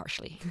very, very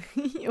harshly.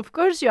 Of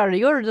course you are.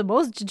 You're the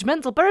most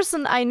judgmental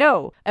person I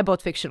know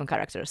about fictional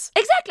characters.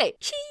 Exactly.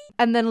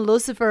 And then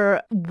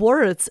Lucifer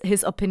words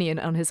his opinion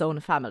on his own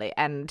family,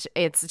 and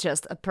it's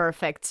just a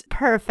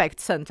perfect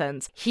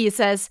sentence. He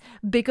says,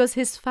 because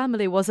his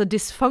family was a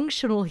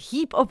dysfunctional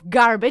heap of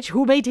garbage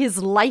who made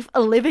his life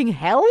a living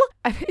hell?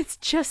 And it's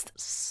just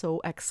so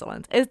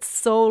excellent. It's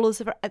so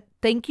Lucifer.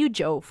 Thank you,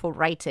 Joe, for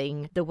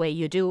writing the way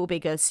you do,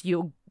 because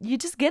you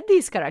just get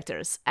these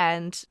characters,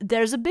 and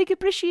there's a big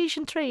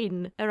appreciation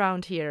train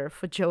around here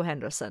for Joe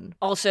Henderson.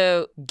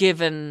 Also,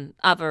 given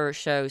other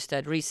shows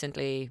that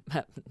recently,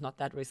 not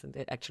that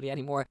recently actually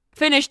anymore,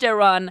 finished their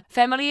run,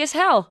 family is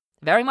hell.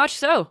 Very much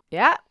so.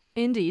 Yeah.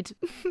 Indeed.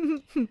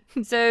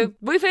 So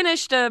we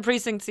finished the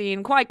precinct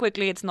scene quite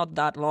quickly. It's not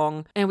that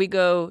long. And we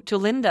go to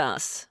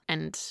Linda's.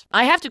 And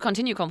I have to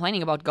continue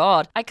complaining about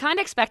God. I kind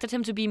of expected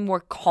him to be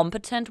more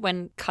competent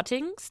when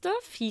cutting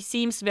stuff. He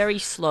seems very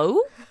slow.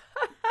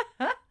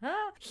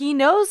 He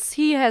knows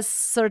he has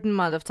certain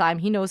amount of time.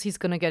 He knows he's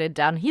gonna get it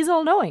done. He's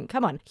all-knowing.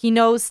 Come on. He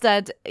knows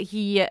that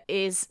he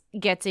is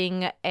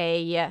getting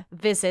a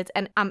visit,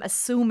 and I'm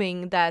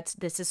assuming that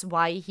this is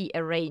why he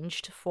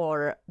arranged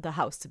for the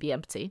house to be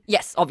empty.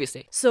 Yes,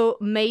 obviously. So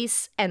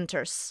Mace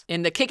enters.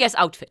 In the kick-ass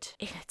outfit.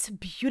 It's a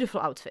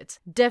beautiful outfit.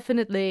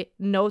 Definitely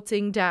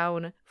noting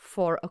down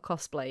for a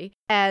cosplay.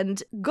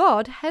 And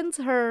God hands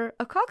her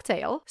a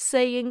cocktail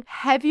saying,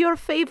 have your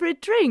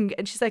favorite drink.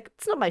 And she's like,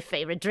 it's not my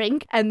favorite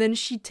drink. And then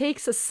she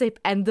takes a sip,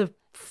 and the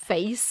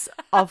face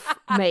of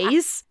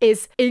Mace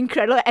is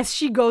incredible as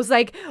she goes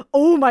like,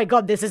 oh my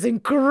god, this is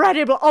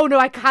incredible. Oh no,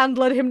 I can't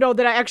let him know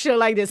that I actually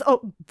like this.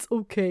 Oh, it's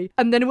okay.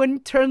 And then when he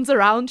turns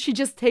around, she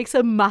just takes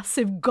a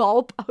massive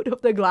gulp out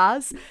of the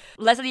glass.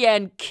 Leslie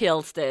Ann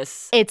kills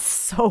this. It's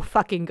so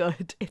fucking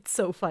good. It's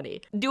so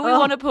funny. Do we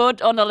want to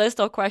put on the list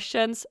of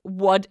questions,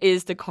 what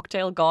is the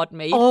cocktail God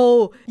made?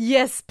 Oh,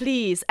 yes,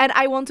 please. And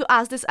I want to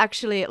ask this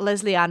actually,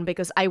 Leslie Ann,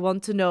 because I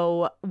want to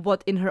know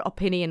what, in her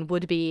opinion,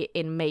 would be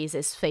in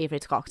Mace's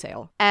favorite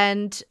cocktail.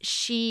 And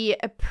she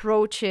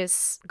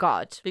approaches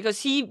God.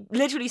 Because he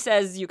literally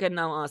says, you can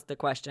now ask the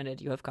question that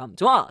you have come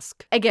to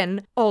ask.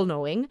 Again,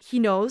 all-knowing. He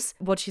knows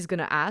what she's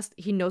gonna ask.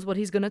 He knows what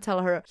he's gonna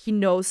tell her. He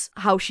knows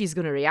how she's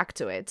gonna react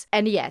to it.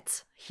 And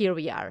yet, here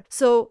we are.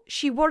 So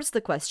she words the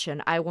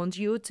question, I want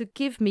you to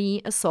give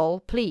me a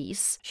soul,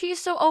 please. She's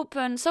so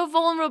open, so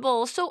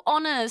vulnerable, so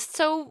honest,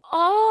 so,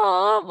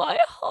 oh, my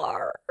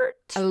heart.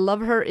 I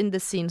love her in the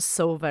scene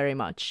so very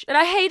much. And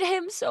I hate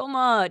him so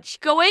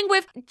much. Going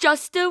with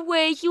just the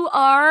way you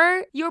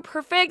are, you're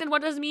perfect, and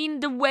what does it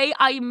mean? The way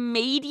I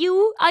made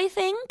you, I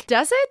think.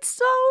 Does it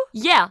so?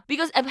 Yeah,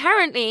 because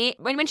apparently,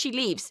 when she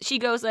leaves, she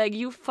goes like,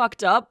 you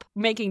fucked up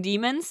making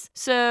demons.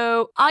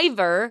 So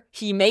either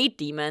he made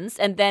demons,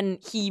 and then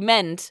he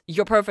meant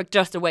you're perfect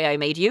just the way I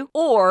made you,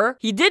 or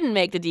he didn't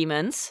make the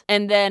demons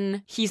and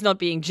then he's not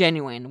being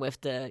genuine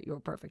with the you're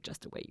perfect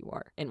just the way you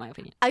are, in my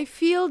opinion. I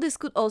feel this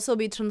could also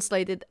be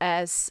translated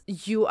as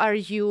you are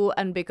you,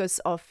 and because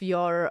of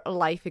your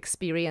life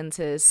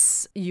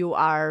experiences you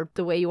are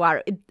the way you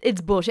are.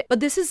 It's bullshit.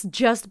 But this is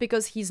just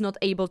because he's not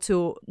able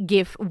to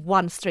give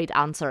one straight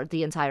answer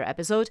the entire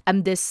episode,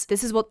 and this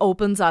is what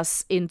opens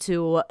us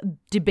into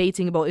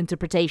debating about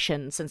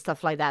interpretations and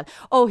stuff like that.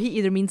 Oh, he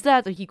either means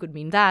that or he could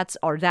mean that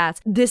or that.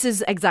 This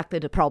is exactly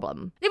the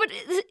problem. Yeah, but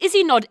is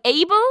he not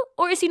able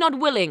or is he not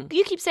willing?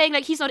 You keep saying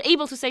like he's not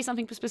able to say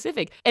something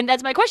specific. And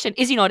that's my question.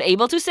 Is he not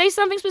able to say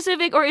something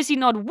specific or is he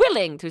not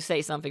willing to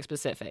say something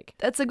specific?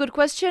 That's a good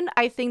question.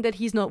 I think that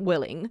he's not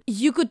willing.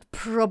 You could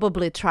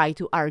probably try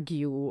to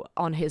argue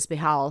on his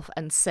behalf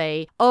and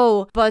say,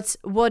 oh, but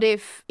what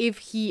if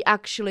he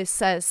actually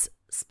says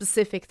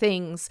specific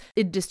things,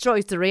 it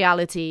destroys the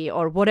reality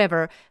or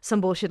whatever,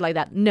 some bullshit like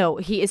that. No,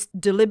 he is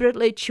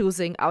deliberately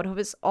choosing out of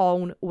his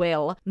own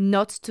will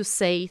not to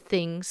say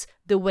things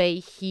the way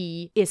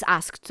he is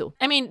asked to.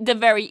 I mean, the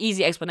very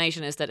easy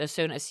explanation is that as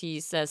soon as he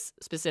says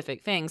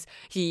specific things,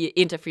 he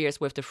interferes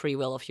with the free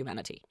will of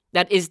humanity.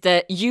 That is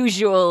the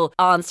usual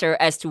answer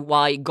as to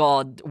why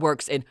God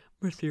works in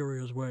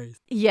mysterious ways.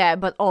 Yeah,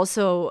 but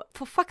also,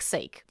 for fuck's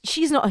sake,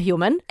 she's not a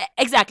human.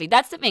 Exactly,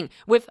 that's the thing.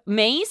 With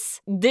Mace,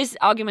 this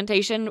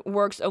argumentation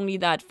works only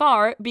that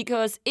far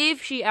because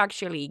if she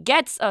actually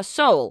gets a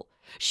soul,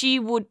 she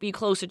would be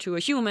closer to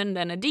a human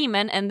than a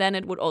demon, and then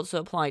it would also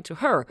apply to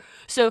her.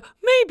 So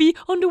maybe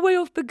on the way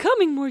of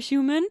becoming more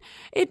human,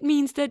 it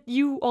means that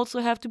you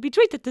also have to be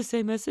treated the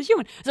same as a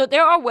human. So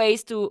there are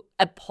ways to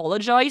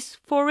apologize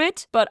for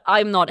it, but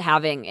I'm not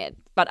having it.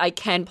 But I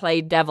can play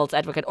devil's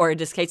advocate, or in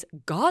this case,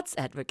 God's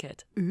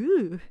advocate.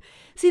 Ooh.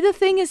 See, the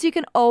thing is, you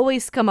can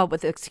always come up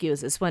with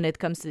excuses when it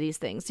comes to these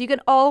things. You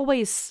can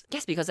always...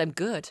 Yes, because I'm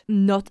good.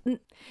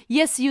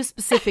 Yes, you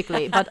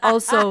specifically, but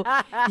also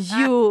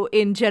you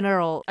in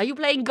general. Are you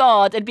playing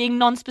God and being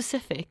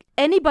non-specific?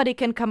 Anybody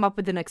can come up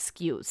with an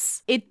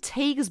excuse. It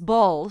takes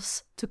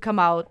balls to come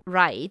out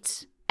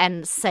right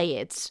and say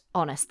it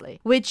honestly,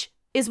 which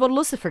is what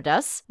Lucifer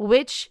does,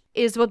 which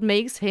is what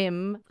makes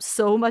him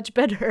so much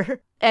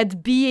better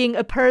at being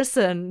a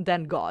person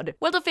than God.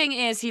 Well, the thing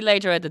is, he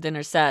later at the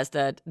dinner says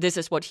that this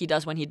is what he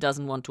does when he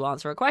doesn't want to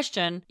answer a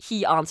question.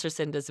 He answers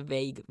in this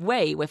vague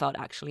way without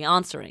actually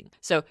answering.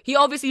 So he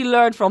obviously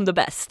learned from the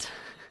best.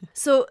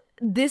 So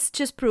this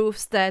just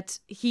proves that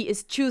he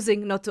is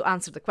choosing not to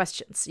answer the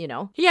questions, you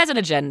know? He has an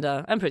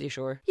agenda, I'm pretty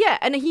sure. Yeah,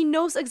 and he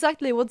knows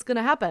exactly what's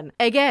gonna happen.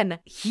 Again,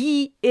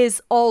 he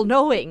is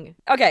all-knowing.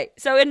 Okay,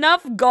 so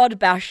enough God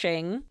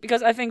bashing,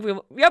 because I think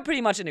we are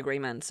pretty much in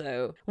agreement,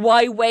 so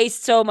why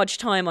waste so much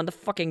time on the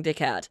fucking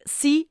dickhead?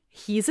 See,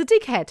 he's a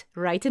dickhead,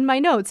 right in my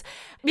notes.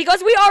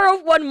 Because we are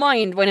of one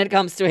mind when it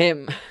comes to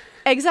him.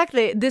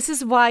 Exactly. This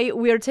is why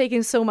we're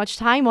taking so much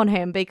time on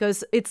him,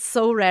 because it's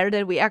so rare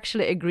that we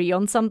actually agree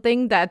on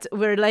something that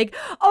we're like,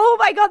 oh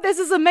my god, this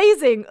is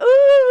amazing.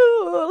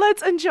 Ooh,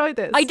 let's enjoy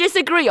this. I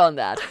disagree on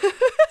that.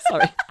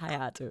 Sorry, I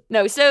had to.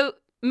 No, so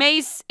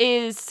Mace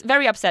is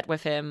very upset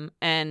with him,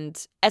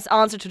 and as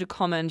answer to the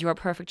comment, "You are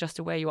perfect just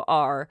the way you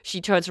are,"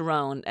 she turns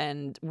around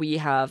and we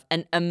have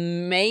an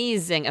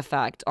amazing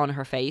effect on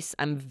her face.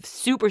 I'm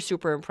super,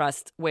 super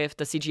impressed with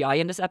the CGI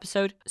in this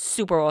episode.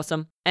 Super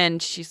awesome.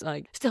 And she's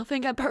like, "Still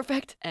think I'm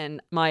perfect?"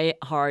 And my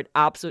heart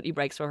absolutely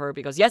breaks for her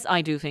because yes,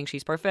 I do think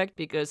she's perfect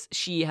because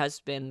she has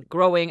been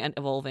growing and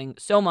evolving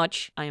so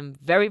much. I am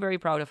very, very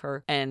proud of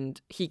her,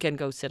 and he can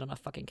go sit on a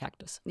fucking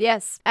cactus.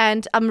 Yes,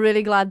 and I'm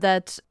really glad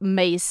that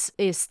Mace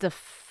is the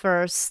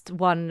first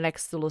one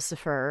next to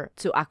Lucifer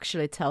to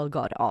actually tell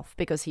God off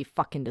because he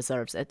fucking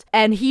deserves it.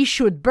 And he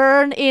should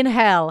burn in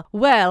hell.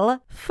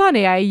 Well,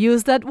 funny I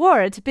use that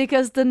word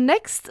because the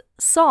next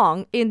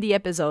song in the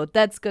episode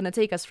that's gonna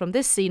take us from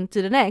this scene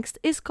to the next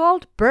is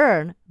called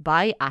Burn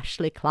by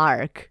Ashley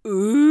Clark.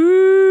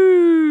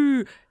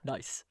 Ooh,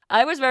 nice.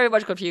 I was very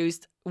much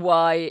confused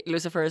why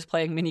Lucifer is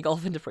playing mini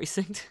golf in the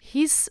precinct.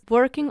 He's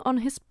working on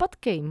his putt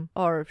game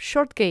or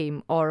short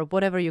game or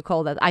whatever you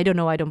call that. I don't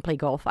know. I don't play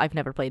golf. I've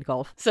never played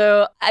golf.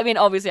 So, I mean,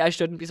 obviously I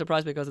shouldn't be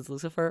surprised because it's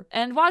Lucifer.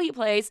 And while he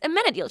plays,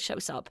 Amenadiel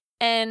shows up.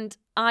 And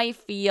I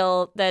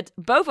feel that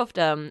both of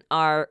them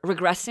are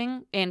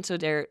regressing into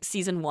their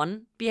season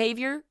 1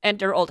 behavior and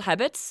their old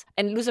habits.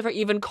 And Lucifer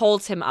even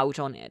calls him out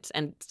on it.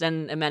 And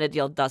then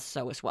Amenadiel does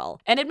so as well.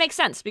 And it makes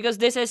sense because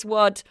this is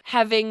what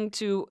having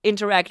to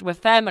interact with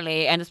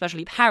family and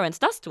especially parents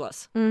does to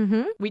us.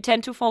 Mm-hmm. We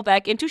tend to fall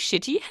back into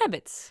shitty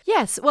habits.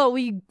 Yes, well,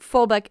 we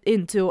fall back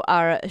into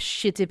our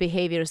shitty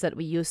behaviors that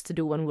we used to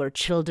do when we were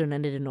children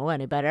and didn't know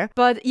any better.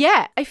 But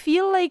yeah, I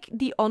feel like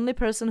the only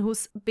person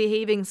who's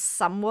behaving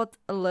somewhat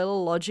a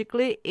little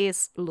logically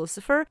is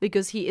Lucifer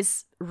because he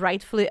is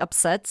rightfully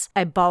upset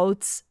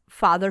about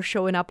father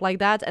showing up like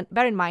that. And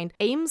bear in mind,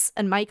 Ames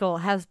and Michael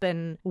have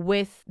been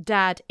with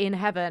dad in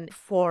heaven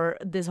for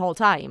this whole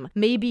time.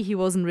 Maybe he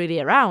wasn't really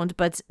around,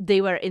 but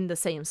they were in the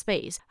same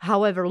space.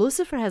 However,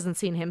 Lucifer hasn't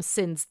seen him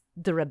since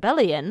the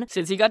rebellion.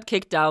 Since he got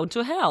kicked down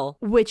to hell.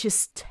 Which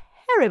is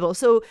terrible.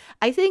 So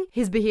I think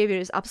his behavior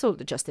is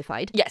absolutely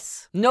justified.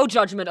 Yes. No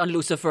judgment on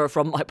Lucifer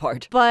from my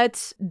part.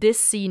 But this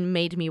scene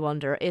made me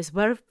wonder is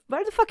where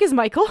the fuck is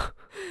Michael?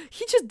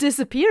 He just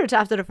disappeared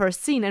after the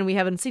first scene and we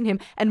haven't seen him.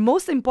 And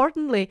most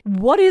importantly,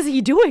 what is he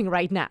doing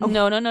right now?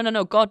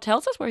 No. God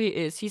tells us where he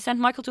is. He sent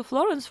Michael to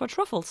Florence for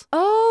truffles.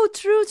 Oh,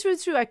 true.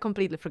 I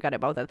completely forgot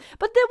about that.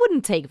 But that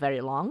wouldn't take very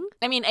long.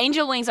 I mean,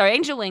 angel wings are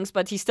angel wings,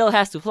 but he still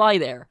has to fly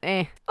there.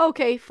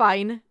 Okay,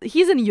 fine.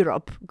 He's in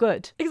Europe.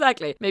 Good.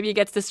 Exactly. Maybe he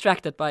gets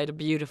distracted by the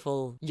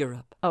beautiful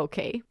Europe.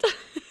 Okay.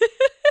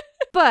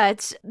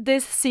 But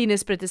this scene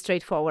is pretty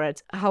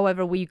straightforward.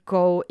 However, we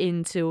go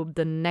into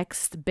the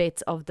next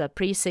bit of the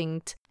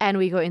precinct and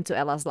we go into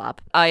Ella's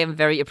lab. I am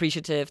very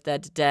appreciative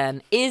that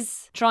Dan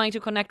is trying to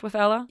connect with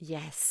Ella.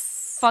 Yes.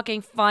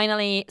 Fucking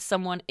finally,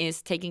 someone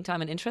is taking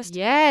time and interest.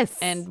 Yes.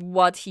 And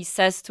what he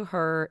says to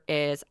her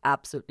is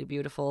absolutely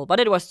beautiful. But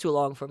it was too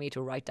long for me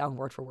to write down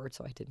word for word,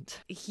 so I didn't.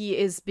 He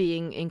is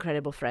being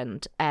incredible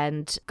friend.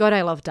 And God,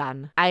 I love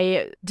Dan.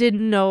 I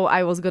didn't know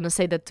I was going to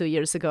say that 2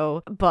 years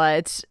ago,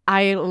 but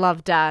I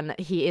love Dan.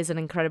 He is an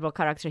incredible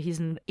character. He's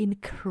an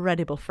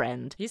incredible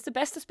friend. He's the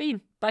best has been,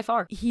 by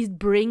far. He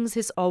brings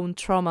his own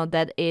trauma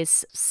that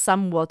is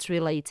somewhat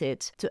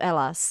related to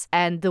Ella's.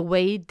 And the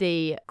way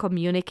they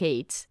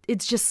communicate,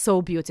 it's just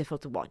so beautiful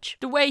to watch.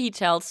 The way he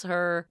tells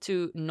her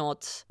to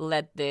not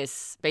let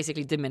this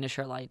basically diminish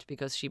her light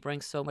because she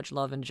brings so much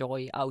love and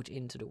joy out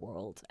into the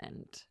world,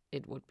 and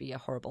it would be a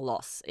horrible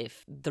loss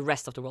if the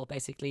rest of the world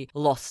basically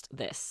lost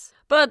this.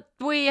 But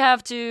we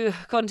have to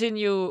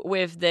continue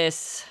with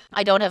this.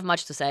 I don't have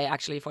much to say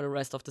actually for the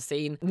rest of the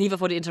scene, neither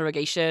for the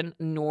interrogation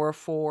nor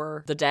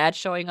for the dad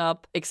showing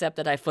up, except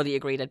that I fully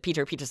agree that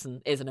Peter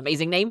Peterson is an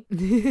amazing name.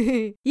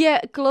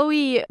 Yeah,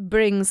 Chloe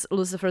brings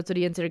Lucifer to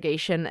the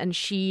interrogation and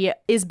she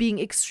is being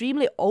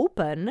extremely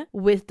open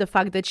with the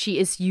fact that she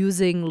is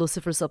using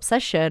Lucifer's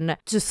obsession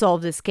to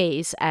solve this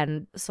case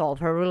and solve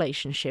her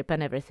relationship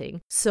and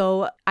everything.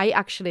 So I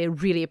actually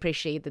really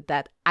appreciated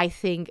that. I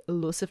think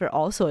Lucifer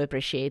also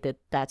appreciated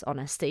that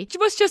honesty. She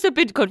was just a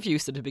bit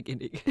confused in the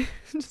beginning.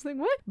 Just like,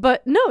 what?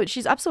 But no,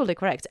 she's absolutely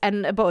correct.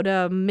 And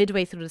about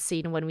midway through the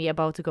scene, when we're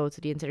about to go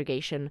to the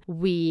interrogation,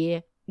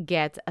 we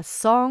get a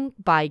song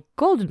by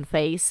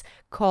Goldenface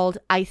called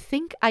I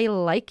Think I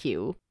Like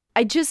You.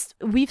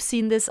 We've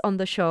seen this on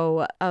the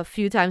show a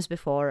few times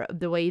before,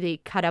 the way they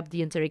cut up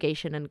the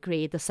interrogation and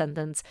create the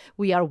sentence,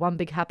 we are one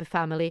big happy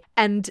family.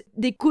 And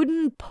they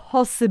couldn't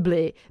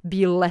possibly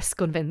be less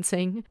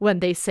convincing when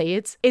they say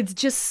it. It's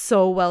just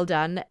so well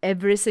done.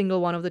 Every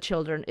single one of the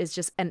children is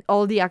just, and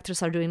all the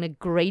actors are doing a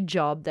great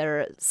job.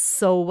 They're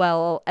so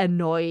well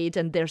annoyed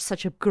and they're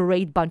such a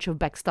great bunch of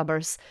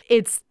backstabbers.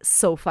 It's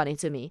so funny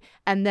to me.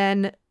 And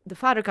then the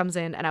father comes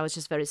in and I was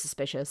just very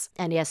suspicious.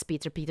 And yes,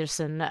 Peter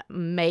Peterson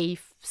may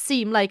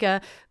seem like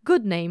a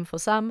good name for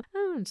some.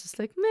 I'm just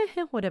like,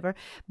 meh, whatever.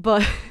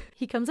 But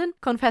he comes in,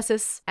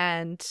 confesses,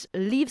 and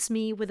leaves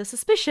me with a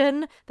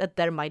suspicion that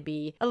there might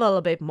be a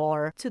little bit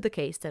more to the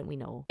case than we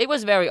know. It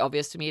was very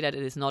obvious to me that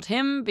it is not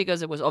him,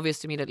 because it was obvious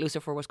to me that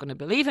Lucifer was going to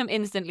believe him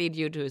instantly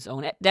due to his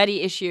own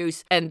daddy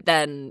issues, and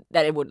then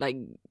that it would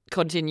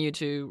continue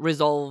to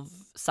resolve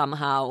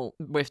somehow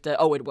with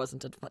it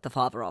wasn't the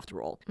father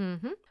after all.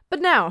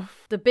 But now,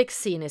 the big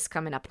scene is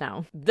coming up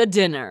now. The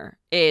dinner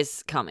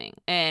is coming.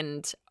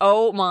 And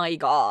oh my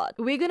god.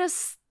 We're gonna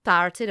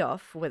start it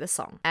off with a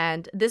song.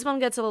 And this one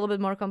gets a little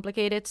bit more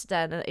complicated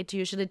than it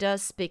usually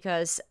does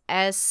because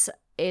as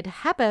it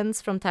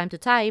happens from time to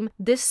time,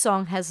 this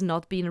song has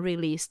not been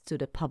released to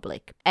the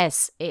public,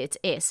 as it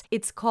is.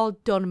 It's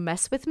called Don't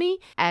Mess With Me,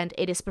 and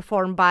it is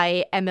performed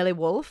by Emily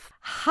Wolf.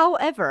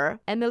 However,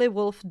 Emily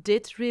Wolf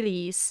did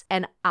release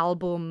an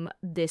album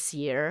this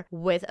year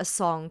with a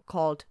song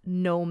called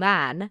No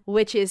Man,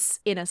 which is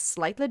in a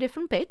slightly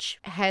different pitch,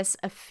 has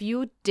a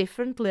few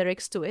different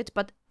lyrics to it,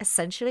 but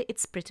essentially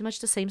it's pretty much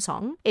the same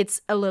song.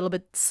 It's a little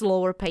bit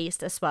slower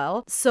paced as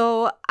well.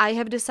 So I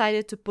have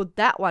decided to put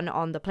that one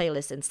on the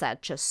playlist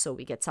instead, just so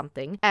we get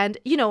something. And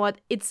you know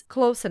what? It's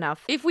close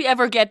enough. If we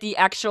ever get the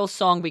actual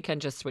song, we can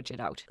just switch it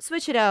out.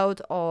 Switch it out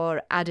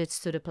or add it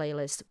to the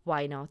playlist.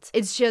 Why not?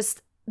 It's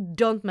just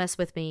Don't Mess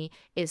With Me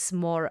is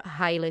more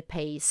highly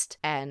paced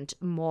and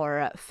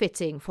more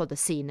fitting for the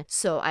scene.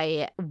 So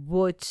I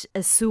would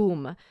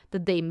assume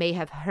that they may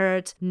have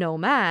heard No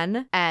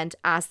Man and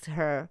asked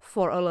her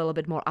for a little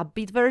bit more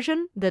upbeat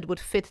version that would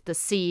fit the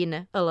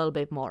scene a little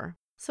bit more.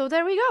 So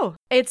there we go.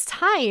 It's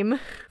time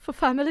for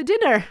family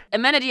dinner.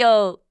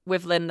 Amenadiel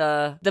with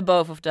Linda, the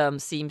both of them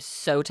seem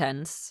so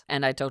tense,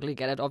 and I totally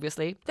get it,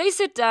 obviously. They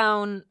sit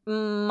down,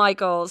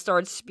 Michael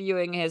starts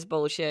spewing his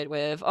bullshit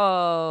with,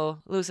 oh,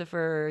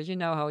 Lucifer, you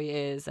know how he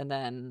is, and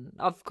then,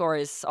 of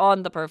course,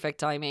 on the perfect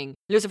timing,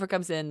 Lucifer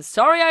comes in,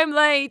 sorry I'm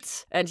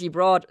late, and he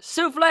brought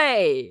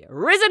souffle,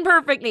 risen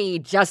perfectly,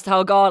 just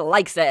how God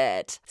likes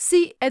it.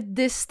 See, at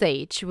this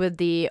stage with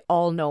the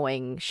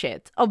all-knowing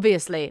shit,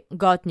 obviously,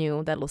 God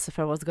knew that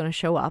Lucifer was gonna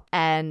show up,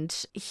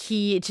 and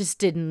he just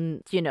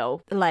didn't,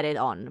 let it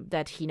on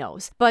that he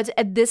knows. But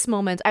at this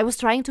moment, I was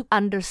trying to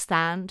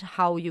understand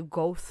how you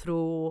go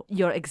through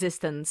your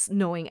existence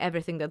knowing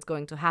everything that's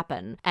going to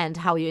happen and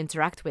how you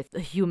interact with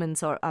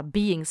humans or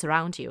beings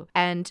around you.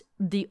 And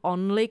the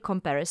only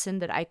comparison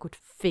that I could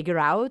figure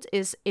out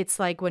is it's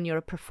like when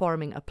you're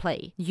performing a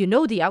play. You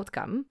know the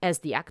outcome as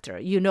the actor.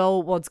 You know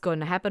what's going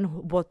to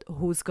happen,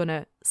 who's going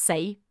to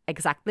say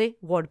exactly,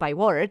 word by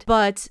word,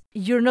 but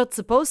you're not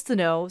supposed to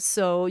know,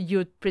 so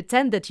you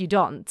pretend that you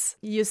don't.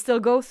 You still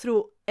go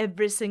through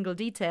every single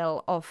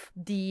detail of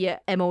the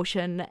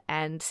emotion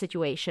and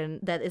situation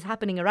that is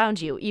happening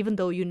around you, even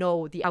though you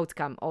know the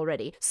outcome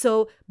already.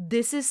 So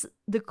this is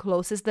the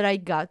closest that I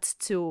got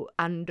to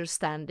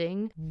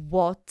understanding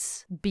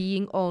what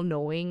being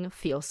all-knowing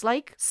feels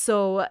like.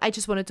 So I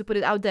just wanted to put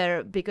it out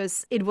there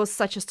because it was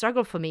such a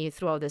struggle for me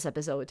throughout this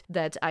episode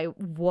that I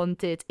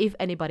wanted, if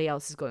anybody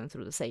else is going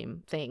through the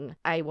same thing,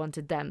 I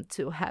wanted them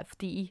to have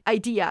the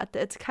idea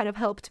that kind of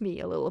helped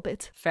me a little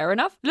bit. Fair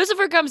enough.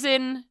 Lucifer comes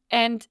in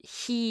and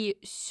he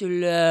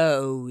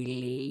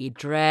slowly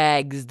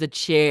drags the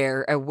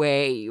chair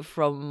away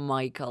from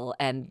Michael,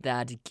 and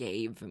that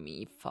gave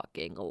me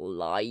fucking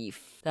life.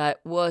 That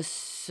was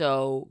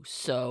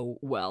so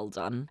well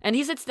done. And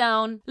he sits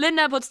down,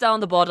 Linda puts down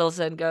the bottles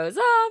and goes, a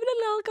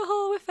little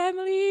alcohol with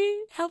family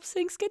helps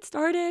things get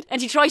started.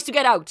 And she tries to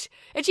get out,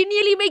 and she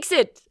nearly makes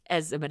it.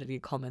 As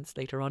Amenadiel comments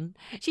later on,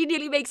 she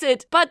nearly makes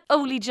it, but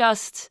only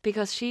just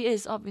because she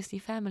is obviously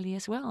family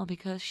as well,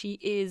 because she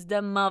is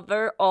the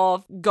mother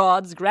of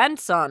God's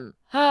grandson.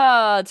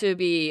 To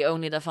be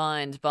only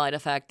defined by the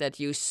fact that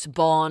you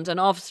spawned an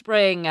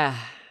offspring.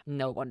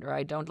 No wonder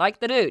I don't like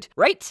the dude,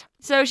 right?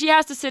 So she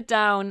has to sit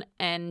down,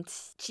 and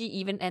she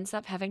even ends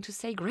up having to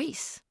say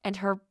grace. And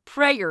her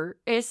prayer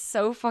is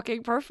so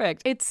fucking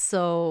perfect. It's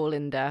so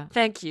Linda.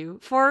 Thank you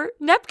for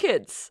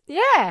napkins.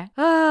 Yeah.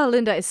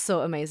 Linda is so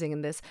amazing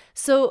in this.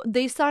 So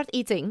they start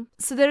eating.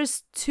 So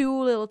there's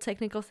two little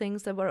technical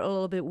things that were a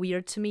little bit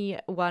weird to me.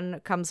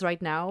 One comes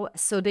right now.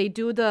 So they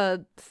do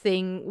the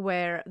thing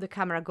where the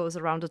camera goes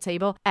around the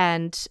table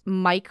and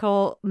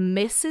Michael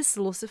misses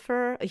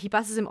Lucifer. He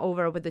passes him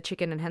over with the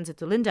chicken and hands it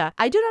to Linda.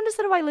 I don't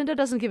understand why Linda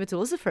doesn't give it to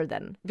Lucifer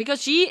then.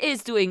 Because she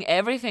is doing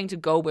everything to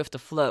go with the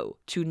flow,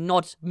 to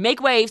not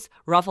make waves,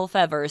 ruffle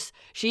feathers.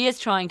 She is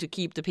trying to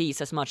keep the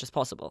peace as much as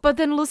possible. But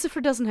then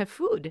Lucifer doesn't have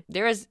food.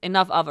 There is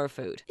enough other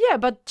food. Yeah,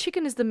 but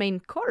chicken is the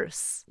main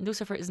course.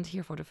 Lucifer isn't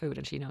here for the food,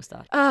 and she knows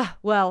that.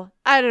 Well,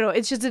 I don't know.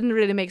 It just didn't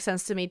really make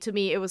sense to me. To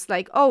me, it was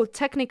like, oh,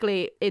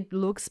 technically it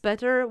looks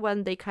better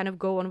when they kind of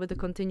go on with the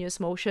continuous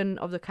motion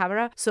of the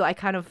camera. So I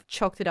kind of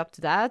chalked it up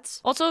to that.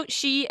 Also,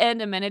 she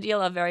and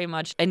Amenadiel are very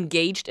much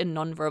engaged in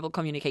nonverbal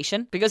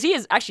communication, because he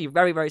is actually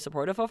very, very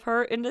supportive of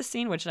her in this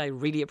scene, which I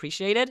really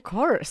appreciated. Of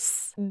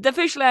course. The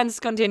fish lens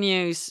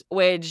continues,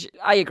 which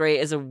I agree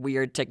is a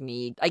weird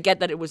technique. I get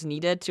that it was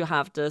needed to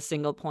have the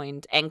single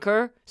point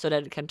anchor so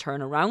that it can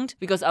turn around,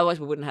 because otherwise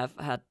we wouldn't have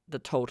had the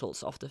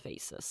totals of the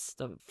faces,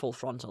 the full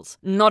frontals.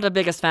 Not the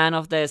biggest fan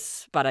of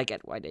this, but I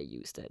get why they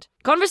used it.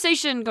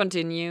 Conversation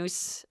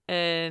continues,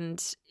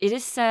 and it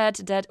is said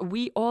that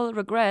we all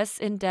regress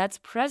in Dad's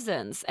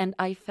presence, and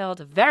I felt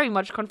very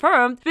much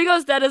confirmed,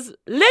 because that is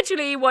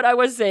literally what I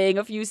was saying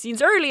a few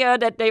scenes earlier,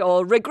 that they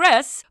all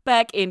regress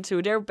back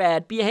into their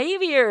bad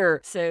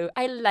behavior. So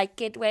I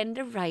like it when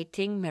the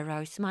writing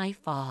mirrors my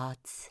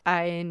thoughts.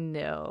 I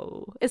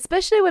know.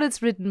 Especially when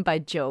it's written by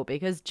Joe,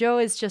 because Joe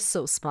is just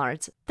so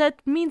smart.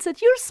 That means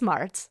that you're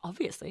smart.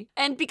 Obviously.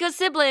 And because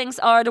siblings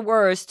are the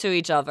worst to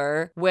each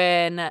other,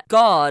 when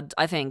God,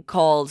 I think,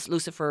 calls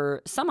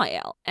Lucifer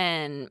Samael,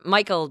 and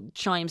Michael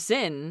chimes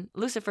in,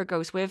 Lucifer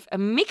goes with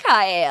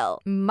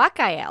Michael.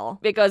 Michael.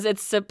 Because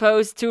it's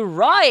supposed to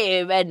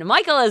rhyme, and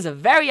Michael is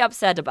very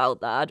upset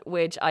about that,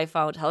 which I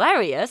found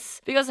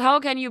hilarious. Because how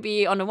can you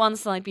be, on the one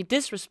side, be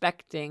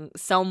disrespecting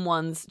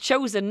someone's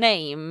chosen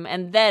name,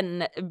 and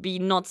then be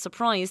not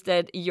surprised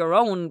that your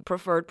own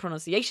preferred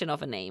pronunciation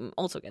of a name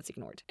also gets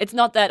ignored? It's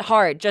not that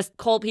hard. Just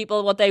call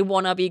people what they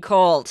wanna be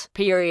called.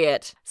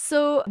 Period.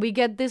 So we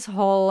get this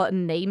whole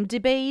name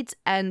debate,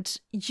 and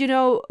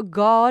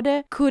God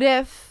could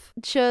have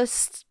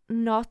just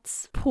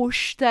not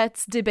push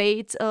that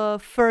debate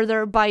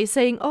further by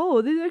saying,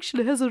 oh, this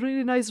actually has a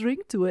really nice ring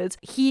to it.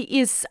 He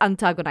is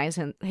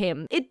antagonizing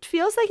him. It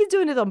feels like he's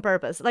doing it on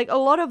purpose. Like, a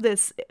lot of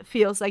this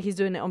feels like he's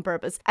doing it on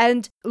purpose.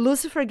 And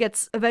Lucifer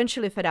gets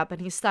eventually fed up, and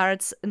he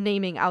starts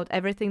naming out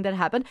everything that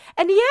happened.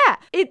 And yeah,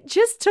 it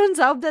just turns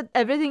out that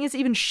everything is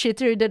even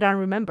shittier than I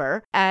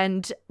remember.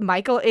 And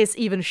Michael is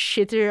even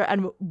shittier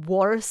and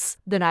worse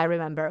than I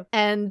remember.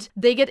 And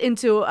they get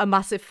into a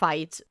massive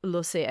fight,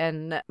 Lucy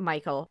and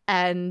Michael.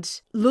 And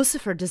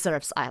Lucifer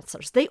deserves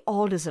answers. They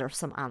all deserve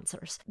some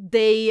answers.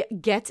 They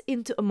get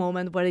into a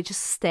moment where they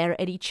just stare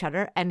at each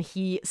other, and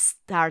he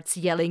starts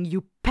yelling,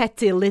 "You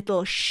petty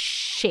little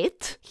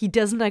shit." He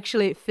doesn't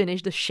actually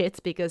finish the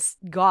shit because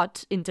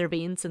God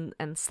intervenes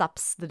and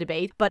stops the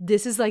debate. But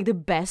this is like the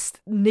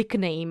best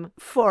nickname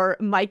for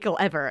Michael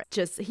ever.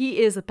 Just,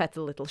 he is a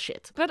petty little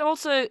shit. But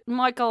also,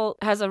 Michael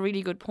has a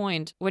really good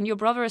point. When your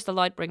brother is the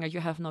Lightbringer, you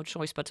have no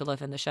choice but to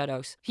live in the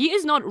shadows. He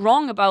is not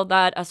wrong about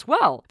that as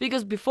well.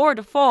 Because before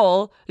the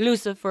fall,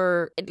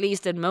 Lucifer, at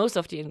least in most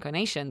of the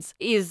incarnations,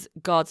 is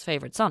God's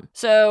favorite son.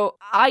 So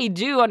I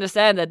do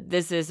understand that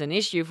this is an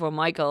issue for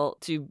Michael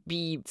to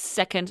be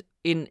second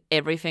in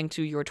everything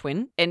to your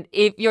twin. And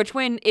if your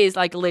twin is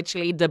like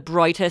literally the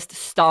brightest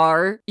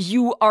star,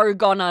 you are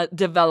gonna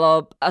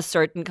develop a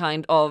certain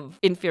kind of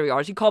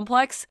inferiority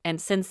complex.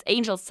 And since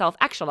angels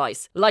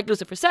self-actualize, like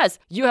Lucifer says,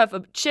 you have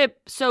a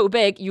chip so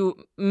big you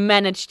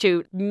manage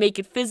to make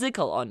it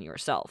physical on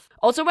yourself.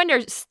 Also, when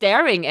they're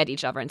staring at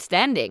each other and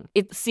standing,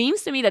 it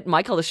seems to me that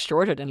Michael is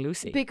shorter than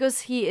Lucy.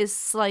 Because he is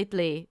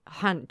slightly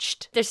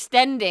hunched. They're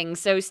standing,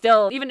 so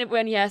still, even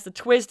when he has the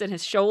twist in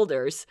his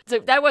shoulders. So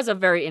that was a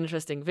very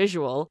interesting visual.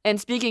 And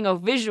speaking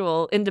of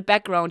visual, in the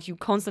background, you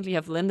constantly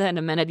have Linda and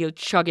Amenadiel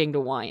chugging the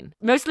wine.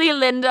 Mostly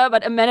Linda,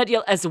 but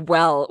Amenadiel as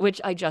well,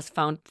 which I just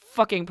found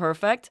fucking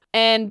perfect.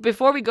 And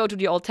before we go to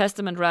the Old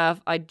Testament,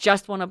 Rav, I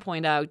just want to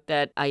point out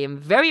that I am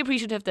very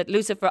appreciative that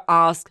Lucifer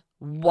asked,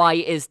 why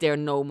is there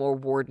no more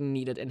warden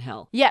needed in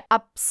hell? Yeah,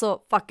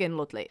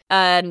 abso-fucking-lutely.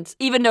 And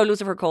even though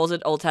Lucifer calls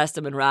it Old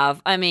Testament Rav,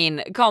 I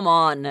mean, come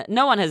on,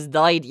 no one has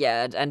died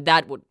yet, and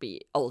that would be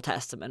Old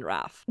Testament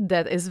Rav.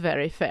 That is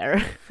very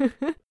fair.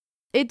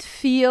 It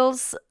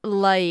feels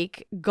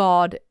like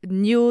God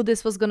knew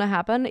this was gonna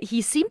happen.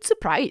 He seemed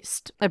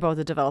surprised about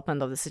the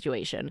development of the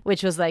situation,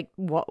 which was like,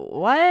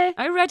 what?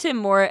 I read him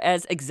more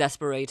as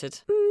exasperated.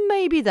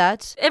 Maybe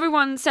that.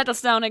 Everyone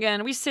settles down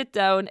again. We sit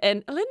down,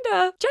 and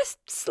Linda just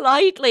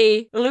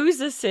slightly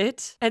loses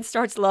it and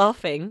starts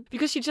laughing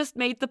because she just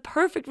made the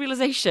perfect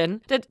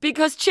realization that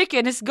because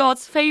chicken is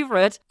God's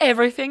favorite,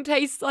 everything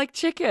tastes like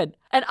chicken.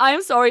 And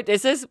I'm sorry,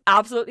 this is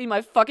absolutely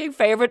my fucking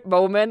favorite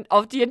moment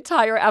of the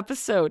entire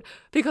episode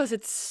because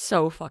it's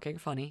so fucking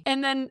funny.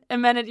 And then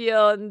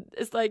Amenadiel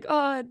is like,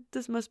 oh,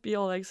 this must be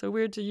all like so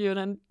weird to you. And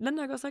then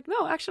Linda goes like,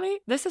 no, actually,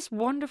 this is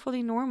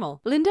wonderfully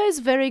normal. Linda is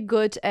very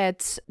good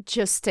at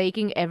just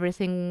taking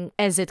everything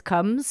as it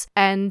comes.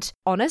 And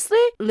honestly,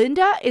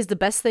 Linda is the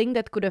best thing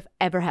that could have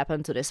ever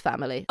happened to this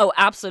family. Oh,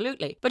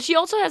 absolutely. But she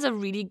also has a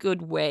really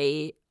good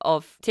way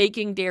of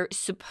taking their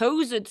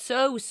supposed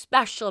so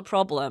special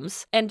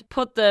problems and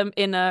put them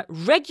in a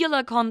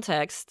regular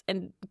context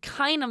and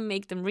kind of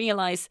make them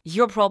realize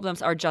your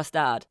problems are just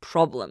that,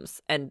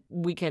 problems, and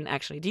we can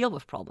actually deal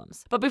with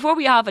problems. But before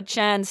we have a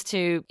chance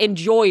to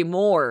enjoy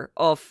more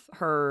of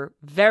her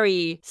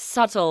very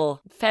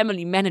subtle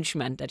family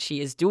management that she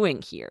is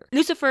doing here,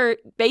 Lucifer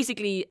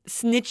basically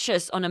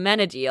snitches on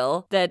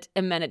Amenadiel that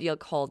Amenadiel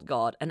called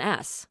God an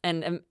ass.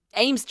 And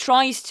Ames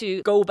tries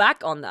to go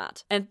back on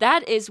that. And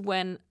that is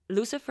when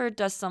Lucifer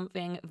does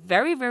something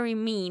very, very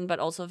mean, but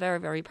also very,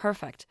 very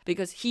perfect.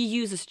 Because he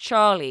uses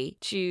Charlie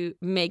to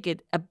make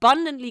it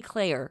abundantly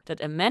clear that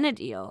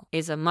Amenadiel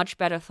is a much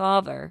better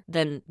father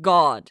than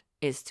God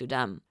is to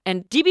them.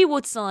 And D.B.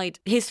 Woodside,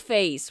 his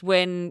face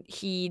when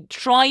he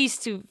tries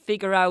to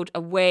figure out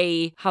a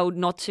way how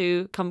not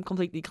to come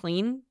completely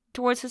clean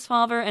towards his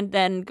father and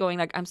then going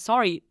like, I'm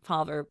sorry,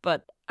 father,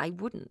 but I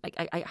wouldn't. Like,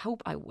 I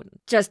hope I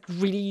wouldn't. Just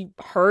really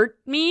hurt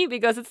me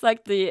because it's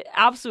like the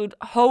absolute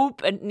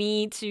hope and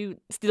need to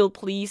still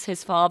please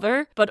his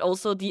father, but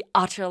also the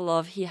utter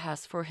love he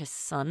has for his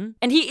son.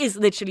 And he is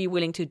literally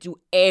willing to do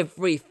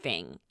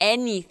everything,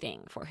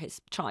 anything for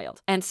his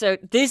child. And so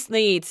this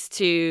leads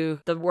to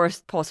the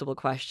worst possible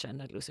question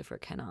that Lucifer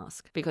can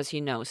ask because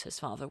he knows his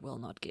father will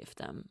not give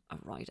them a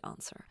right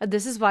answer. And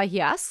this is why he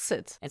asks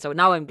it. And so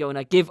now I'm going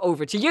to give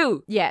over to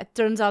you. Yeah, it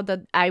turns out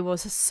that I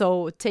was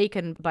so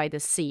taken by the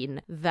scene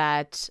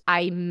that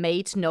I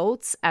made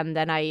notes and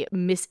then I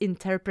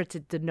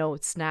misinterpreted the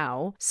notes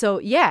now. So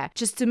yeah,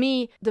 just to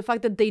me, the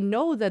fact that they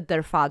know that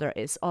their father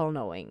is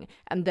all-knowing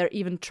and they're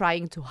even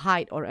trying to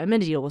hide, or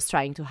Amenadiel was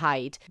trying to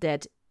hide,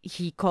 that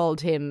he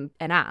called him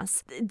an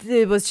ass.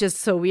 It was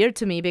just so weird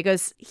to me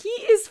because he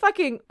is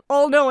fucking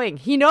all-knowing.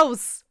 He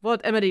knows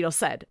what Amenadiel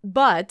said.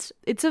 But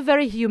it's a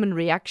very human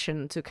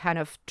reaction to kind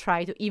of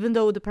try to, even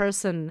though the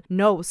person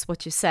knows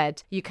what you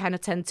said, you kind of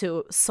tend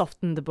to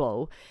soften the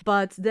blow.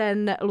 But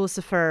then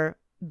Lucifer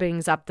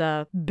brings up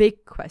the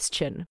big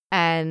question,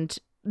 and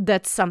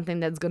that's something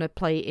that's going to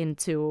play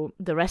into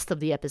the rest of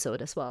the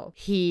episode as well.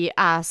 He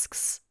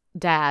asks,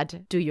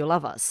 Dad, do you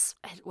love us?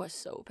 It was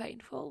so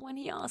painful when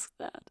he asked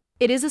that.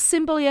 It is a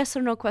simple yes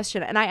or no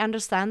question, and I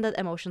understand that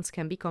emotions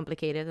can be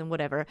complicated and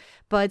whatever,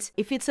 but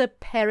if it's a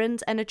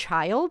parent and a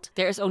child...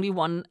 There's only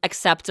one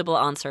acceptable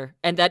answer,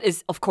 and that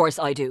is, of course,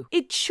 I do.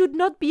 It should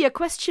not be a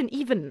question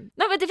even.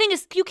 No, but the thing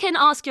is, you can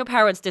ask your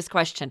parents this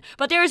question,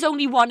 but there is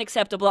only one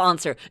acceptable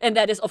answer, and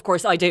that is, of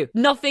course, I do.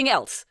 Nothing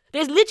else.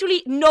 There's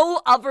literally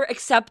no other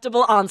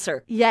acceptable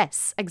answer.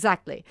 Yes,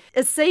 exactly.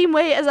 The same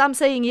way as I'm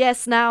saying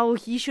yes now,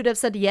 he should have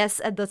said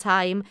yes at the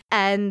time.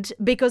 And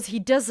because he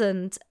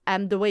doesn't,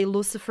 and the way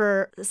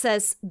Lucifer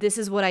says, this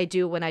is what I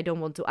do when I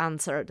don't want to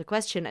answer the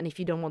question. And if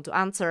you don't want to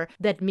answer,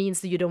 that means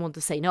that you don't want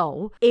to say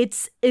no.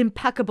 It's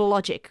impeccable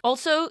logic.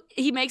 Also,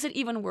 he makes it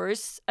even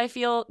worse, I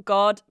feel,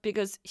 God,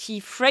 because he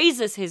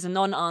phrases his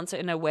non-answer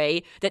in a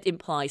way that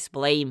implies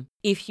blame.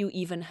 If you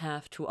even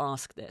have to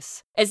ask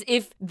this. As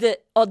if the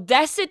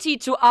audacity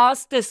to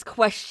ask this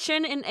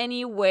question in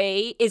any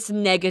way is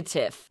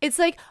negative. It's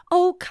like,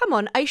 oh, come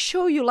on, I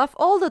show you love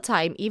all the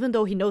time, even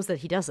though he knows that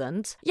he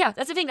doesn't. Yeah,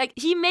 that's the thing. Like,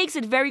 he makes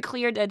it very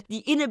clear that the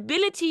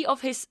inability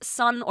of his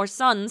son or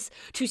sons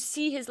to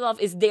see his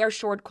love is their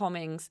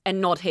shortcomings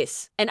and not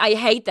his. And I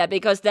hate that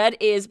because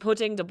that is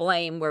putting the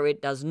blame where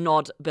it does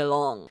not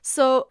belong.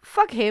 So,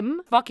 fuck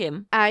him. Fuck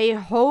him. I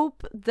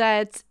hope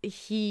that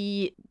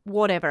he...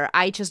 whatever.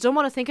 I just don't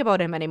want to think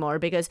about him anymore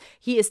because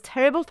he is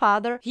terrible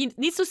father. He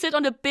needs to sit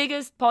on the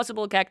biggest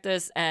possible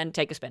cactus and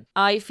take a spin.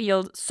 I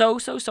feel so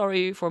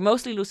sorry for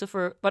mostly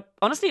Lucifer, but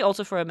honestly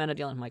also for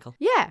Amenadiel and Michael.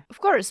 Yeah, of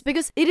course,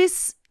 because it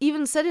is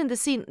even said in the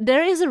scene,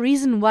 there is a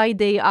reason why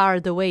they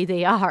are the way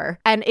they are.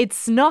 And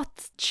it's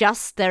not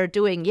just their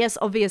doing. Yes,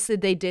 obviously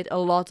they did a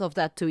lot of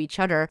that to each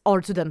other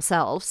or to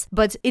themselves,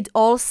 but it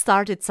all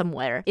started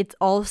somewhere. It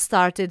all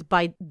started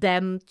by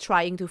them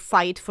trying to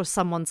fight for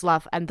someone's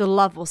love, and the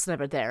love was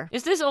never there.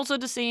 Is this also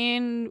the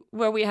scene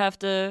where we have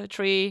the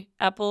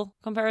tree-apple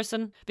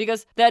comparison?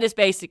 Because that is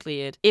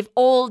basically it. If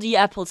all the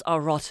apples are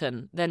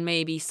rotten, then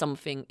maybe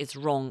something is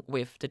wrong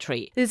with the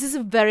tree. This is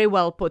a very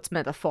well put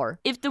metaphor.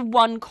 If the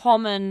one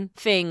common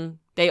thing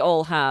they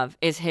all have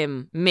is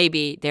him,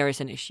 maybe there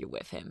is an issue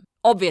with him.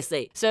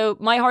 Obviously. So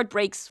my heart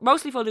breaks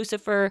mostly for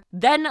Lucifer,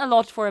 then a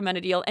lot for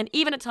Amenadiel, and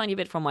even a tiny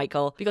bit for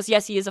Michael. Because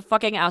yes, he is a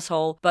fucking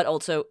asshole, but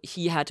also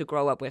he had to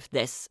grow up with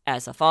this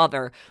as a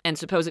father. And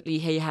supposedly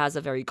he has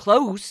a very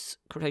close,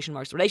 quotation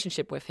marks,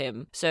 relationship with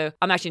him. So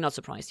I'm actually not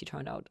surprised he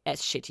turned out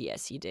as shitty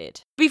as he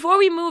did. Before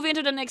we move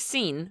into the next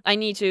scene, I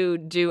need to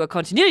do a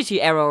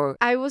continuity error.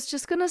 I was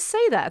just gonna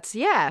say that,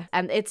 yeah.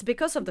 And it's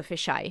because of the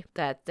fisheye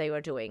that they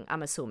were doing,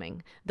 I'm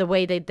assuming. The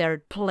way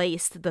they're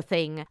placed the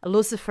thing.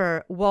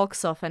 Lucifer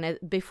walks off, and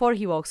before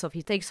he walks off,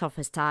 he takes off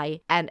his tie.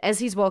 And as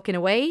he's walking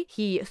away,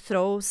 he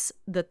throws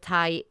the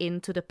tie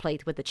into the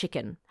plate with the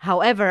chicken.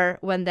 However,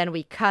 when then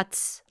we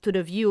cut to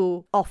the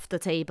view off the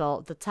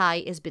table, the tie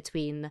is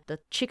between the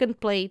chicken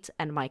plate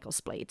and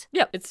Michael's plate.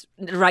 Yeah, it's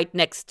right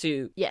next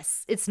to...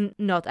 Yes, it's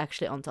not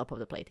actually on top of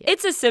the plate yet.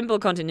 It's a simple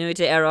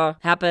continuity error.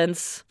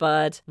 Happens,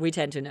 but we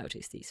tend to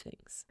notice these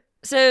things.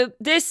 So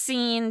this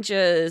scene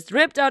just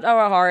ripped out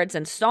our hearts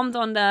and stomped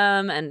on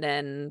them and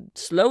then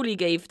slowly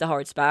gave the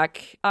hearts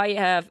back. I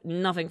have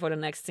nothing for the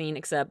next scene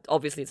except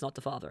obviously it's not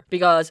the father.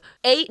 Because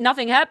A,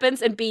 nothing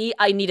happens, and B,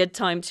 I needed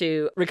time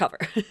to recover.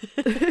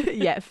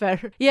 Yeah,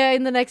 fair. Yeah,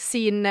 in the next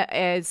scene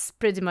it's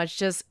pretty much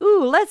just,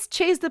 ooh, let's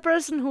chase the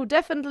person who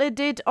definitely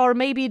did or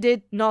maybe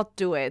did not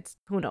do it.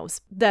 Who knows?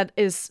 That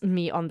is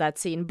me on that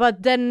scene.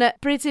 But then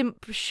pretty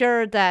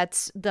sure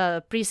that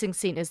the precinct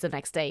scene is the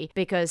next day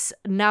because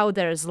now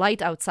there's light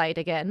outside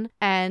again,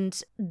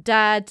 and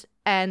Dad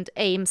and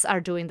Ames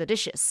are doing the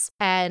dishes,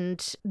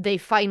 and they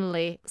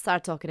finally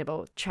start talking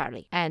about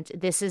Charlie. And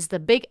this is the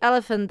big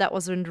elephant that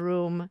was in the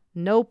room,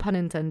 no pun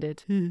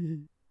intended.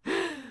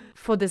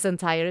 for this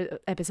entire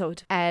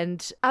episode.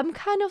 And I'm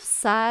kind of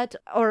sad,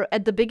 or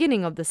at the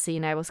beginning of the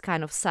scene, I was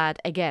kind of sad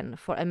again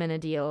for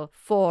Amenadiel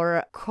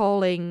for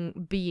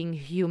calling being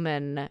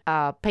human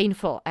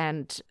painful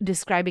and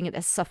describing it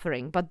as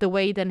suffering. But the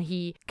way then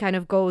he kind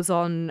of goes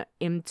on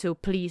into,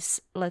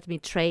 please let me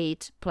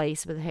trade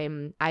place with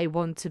him, I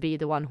want to be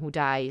the one who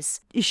dies,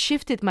 it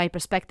shifted my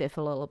perspective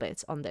a little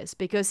bit on this,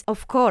 because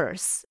of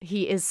course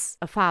he is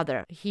a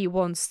father. He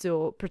wants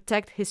to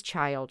protect his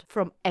child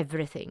from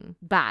everything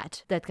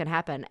bad that can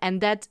happen,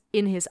 and that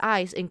in his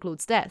eyes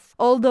includes death.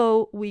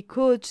 Although we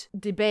could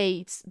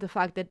debate the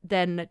fact that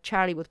then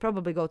Charlie would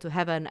probably go to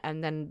heaven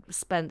and then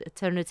spend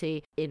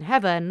eternity in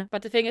heaven.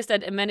 But the thing is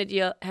that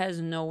Amenadiel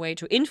has no way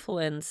to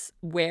influence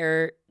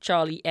where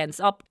Charlie ends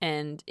up,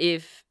 and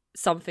if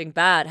something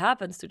bad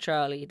happens to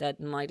Charlie that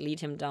might lead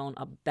him down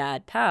a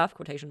bad path,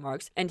 quotation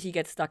marks, and he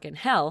gets stuck in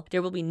hell,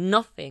 there will be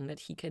nothing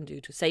that he can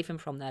do to save him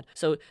from that.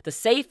 So the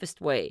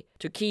safest way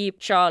to keep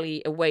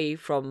Charlie away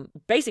from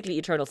basically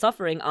eternal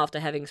suffering after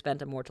having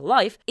spent a mortal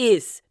life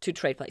is to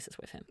trade places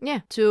with him.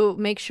 Yeah, to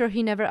make sure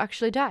he never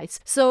actually dies.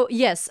 So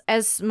yes,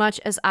 as much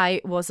as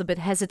I was a bit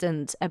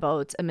hesitant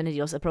about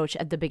Amenadiel's approach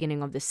at the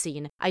beginning of the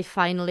scene, I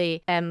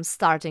finally am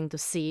starting to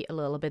see a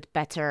little bit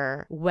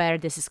better where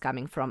this is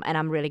coming from, and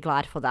I'm really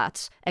glad for that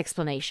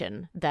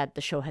explanation that the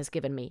show has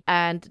given me.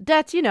 And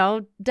that,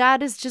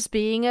 Dad is just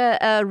being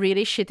a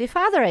really shitty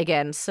father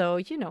again. So,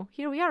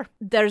 here we are.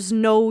 There's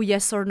no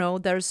yes or no.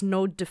 There's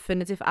no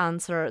definitive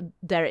answer.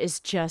 There is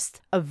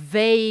just a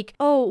vague,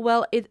 oh,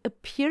 well, it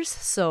appears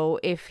so.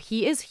 If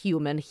he is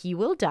human, he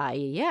will die.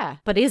 Yeah.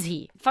 But is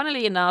he?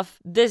 Funnily enough,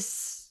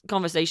 this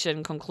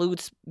conversation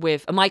concludes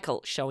with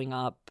Michael showing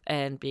up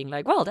and being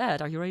like, well,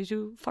 Dad, are you ready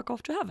to fuck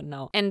off to heaven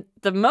now? And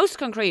the most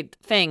concrete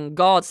thing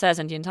God says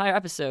in the entire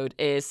episode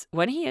is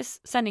when he is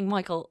sending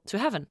Michael to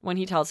heaven, when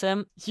he tells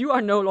him, you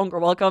are no longer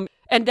welcome.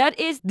 And that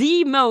is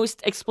the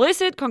most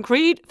explicit,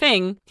 concrete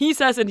thing he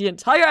says in the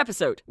entire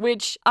episode,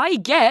 which I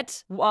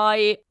get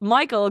why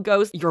Michael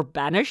goes, you're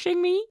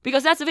banishing me?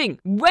 Because that's the thing.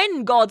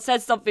 When God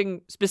says something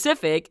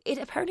specific, it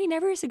apparently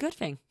never is a good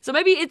thing. So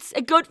maybe it's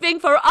a good thing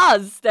for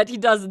us that he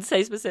doesn't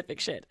say specific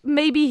shit.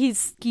 Maybe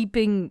he's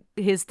keeping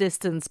his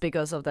distance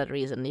because of that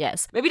reason,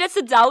 yes. Maybe that's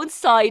the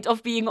downside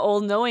of being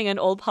all-knowing and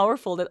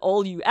all-powerful, that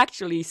all you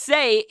actually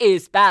say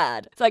is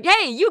bad. It's like,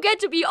 hey, you get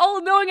to be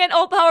all-knowing and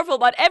all-powerful,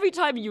 but every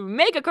time you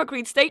make a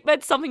concrete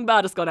statement, something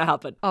bad is gonna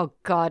happen. Oh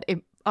God.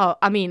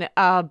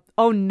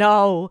 Oh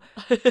no.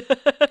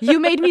 You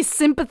made me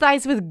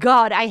sympathize with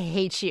God. I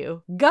hate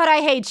you. God,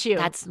 I hate you.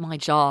 That's my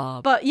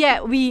job. But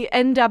yeah, we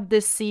end up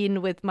this scene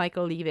with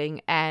Michael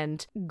leaving,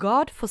 and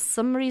God, for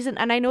some reason,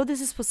 and I know this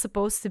is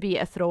supposed to be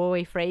a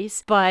throwaway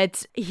phrase,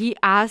 but he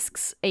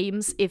asks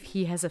Ames if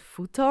he has a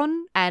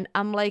futon, and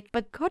I'm like,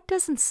 but God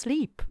doesn't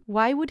sleep.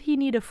 Why would he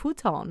need a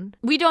futon?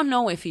 We don't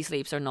know if he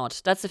sleeps or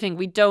not. That's the thing.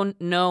 We don't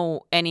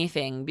know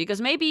anything,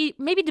 because maybe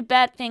the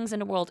bad things in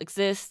the world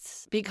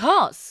exists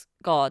because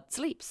God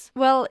sleeps.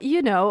 Well,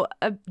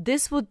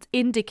 this would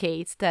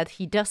indicate that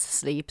he does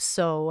sleep,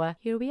 so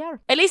here we are.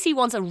 At least he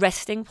wants a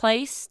resting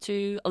place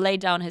to lay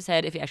down his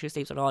head. If he actually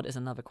sleeps or not is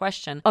another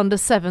question. On the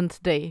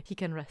 7th day, he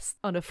can rest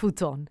on a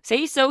futon.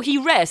 See, so he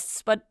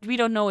rests, but we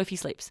don't know if he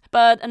sleeps.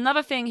 But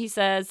another thing he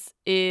says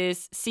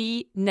is,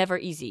 see, never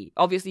easy.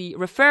 Obviously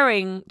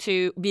referring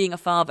to being a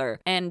father.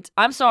 And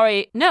I'm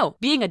sorry, no,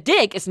 being a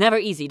dick is never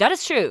easy. That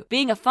is true.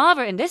 Being a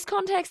father in this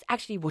context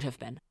actually would have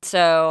been.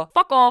 So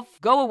fuck off,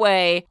 go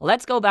away.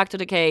 Let's go back to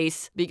the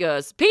case,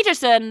 because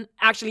Peterson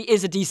actually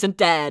is a decent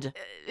dad.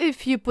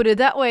 If you put it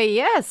that way,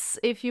 yes.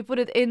 If you put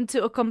it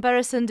into a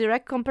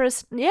direct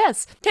comparison,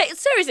 yes. Okay,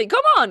 seriously,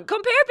 come on.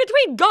 Compare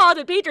between God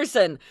and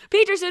Peterson.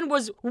 Peterson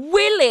was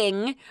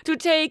willing to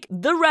take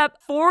the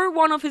rep for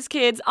one of his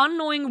kids,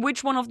 unknowing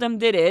which one of them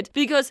did it,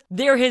 because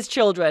they're his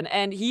children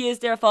and he is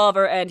their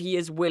father and he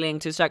is willing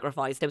to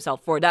sacrifice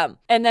himself for them.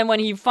 And then when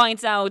he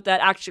finds out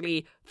that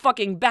actually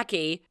fucking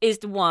Becky is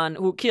the one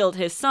who killed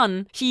his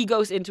son, he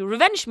goes into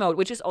revenge mode,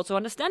 which is also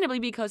understandably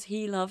because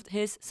he loved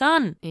his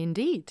son.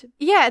 Indeed.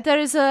 Yeah, there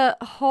is a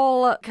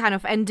whole kind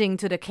of ending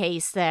to the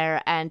case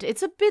there, and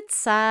it's a bit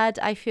sad.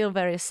 I feel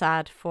very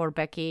sad for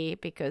Becky,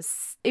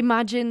 because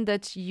imagine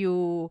that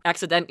you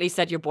accidentally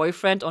set your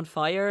boyfriend on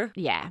fire.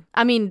 Yeah.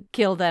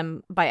 Kill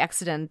them by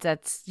accident,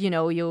 that,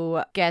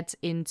 you get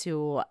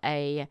into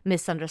a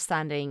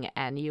misunderstanding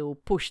and you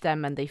push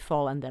them and they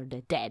fall and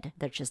they're dead.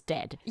 They're just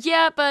dead.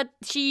 Yeah, but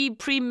she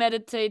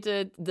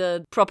premeditated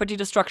the property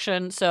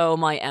destruction, so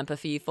my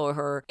empathy for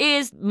her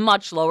is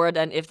much lower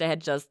than if they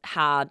had just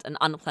had an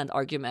unplanned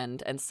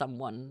argument and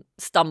someone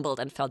stumbled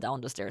and fell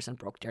down the stairs and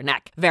broke their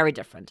neck. Very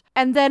different.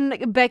 And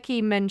then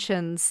Becky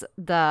mentions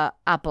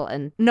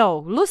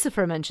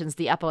Lucifer mentions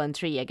the apple and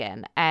tree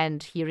again,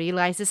 and he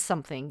realizes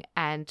something,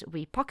 and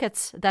we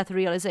pocket that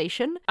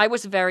realization. I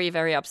was very,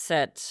 very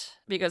upset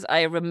because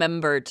I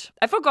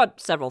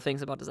forgot several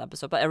things about this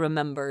episode, but I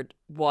remembered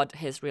what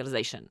his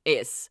realization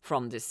is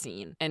from this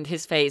scene. And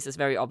his face is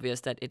very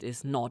obvious that it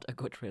is not a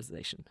good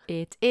realization.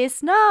 It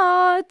is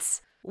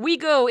not. We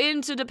go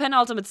into the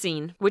penultimate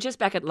scene, which is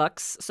back at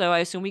Lux, so I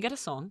assume we get a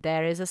song.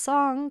 There is a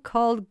song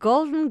called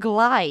Golden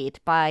Glide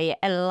by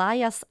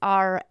Elias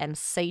R. and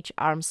Sage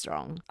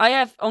Armstrong. I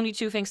have only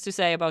 2 things to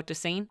say about the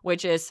scene,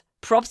 which is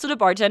props to the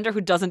bartender who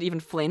doesn't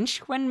even flinch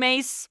when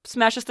Mace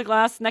smashes the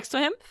glass next to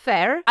him.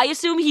 Fair. I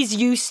assume he's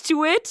used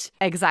to it.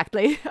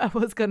 Exactly, I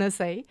was gonna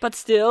say. But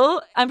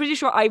still, I'm pretty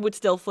sure I would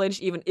still flinch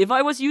even if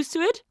I was used to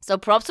it. So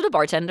props to the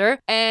bartender.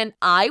 And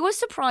I was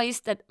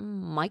surprised that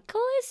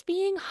Michael is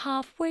being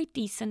halfway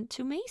decent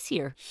to Mace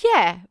here.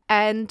 Yeah,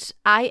 and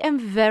I am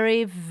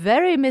very,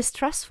 very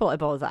mistrustful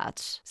about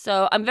that.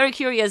 So I'm very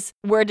curious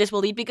where this will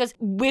lead, because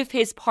with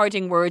his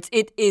parting words,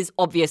 it is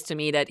obvious to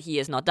me that he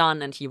is not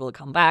done and he will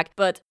come back.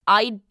 But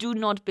I do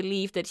not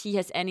believe that he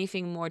has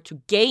anything more to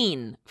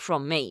gain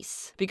from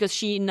Mace, because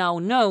she now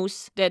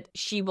knows that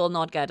she will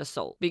not get a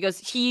soul, because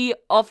he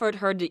offered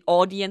her the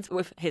audience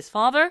with his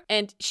father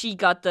and she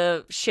got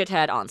the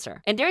shithead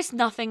answer. And there's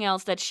nothing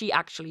else that she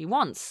actually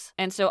wants.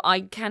 And so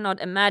I cannot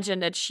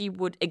imagine that she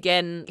would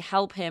again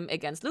help him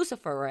against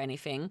Lucifer or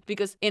anything,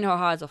 because in her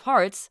heart of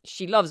hearts,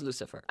 she loves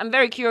Lucifer. I'm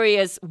very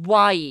curious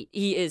why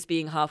he is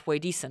being halfway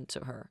decent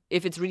to her.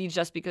 If it's really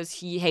just because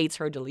he hates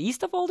her the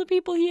least of all the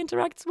people he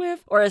interacts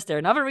with, or is there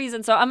another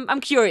reason? So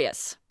I'm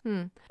curious.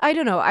 I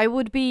don't know. I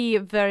would be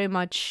very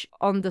much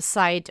on the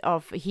side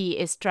of he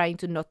is trying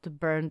to not to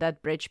burn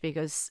that bridge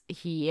because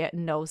he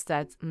knows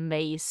that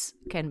Mace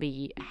can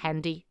be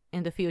handy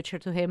in the future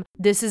to him.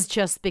 This is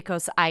just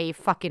because I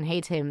fucking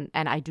hate him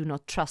and I do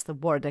not trust the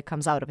word that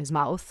comes out of his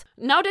mouth.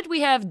 Now that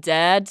we have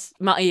Dad,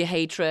 my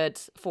hatred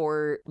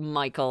for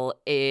Michael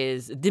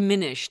is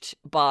diminished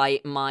by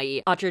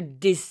my utter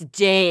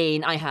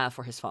disdain I have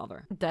for his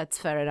father. That's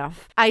fair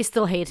enough. I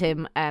still hate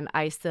him and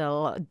I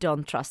still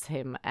don't trust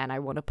him and I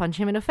want to punch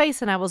him in the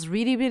face, and I was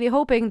really, really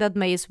hoping that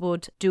Mace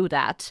would do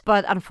that,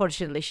 but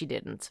unfortunately she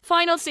didn't.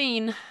 Final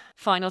scene.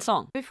 Final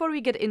song. Before we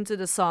get into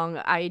the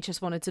song, I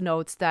just wanted to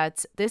note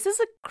that this is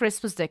a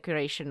Christmas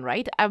decoration,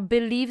 right? I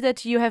believe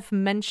that you have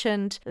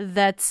mentioned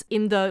that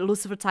in the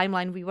Lucifer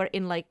timeline we were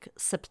in like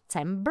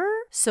September,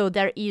 so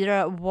there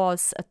either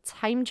was a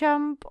time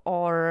jump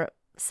or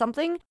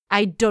something.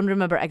 I don't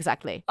remember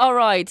exactly. All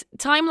right.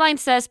 Timeline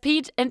says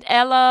Pete and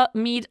Ella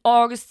meet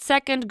August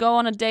 2nd, go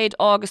on a date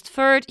August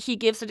 3rd. He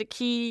gives her the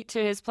key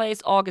to his place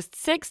August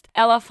 6th.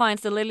 Ella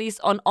finds the lilies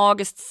on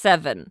August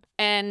 7th.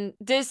 And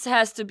this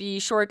has to be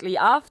shortly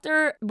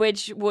after,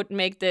 which would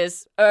make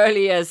this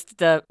earliest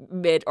the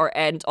mid or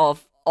end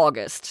of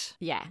August.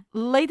 Yeah.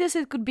 Latest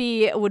it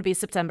would be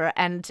September,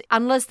 and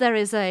unless there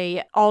is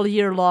a all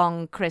year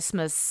long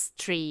Christmas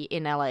tree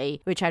in LA,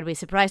 which I'd be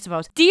surprised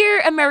about. Dear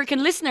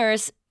American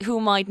listeners who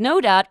might know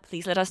that,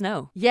 please let us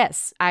know.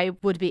 Yes, I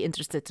would be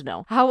interested to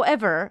know.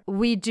 However,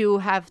 we do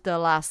have the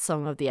last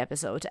song of the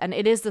episode, and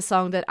it is the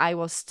song that I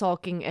was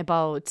talking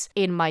about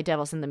in my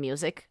Devils in the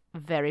Music.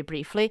 Very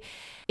briefly.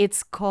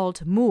 It's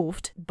called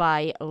Moved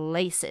by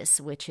Laces,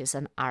 which is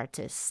an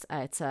artist.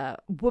 It's a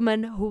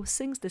woman who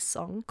sings this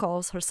song,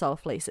 calls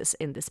herself Laces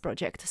in this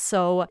project.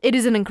 So it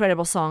is an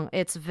incredible song.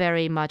 It's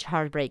very much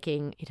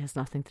heartbreaking. It has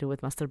nothing to do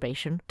with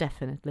masturbation,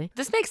 definitely.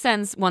 This makes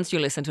sense once you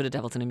listen to the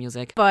Devils in the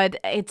Music. But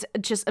it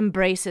just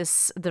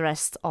embraces the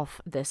rest of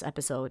this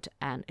episode,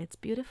 and it's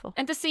beautiful.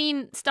 And the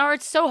scene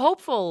starts so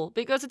hopeful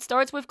because it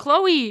starts with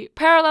Chloe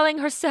paralleling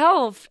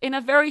herself in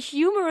a very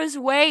humorous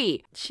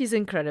way. She's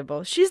incredible.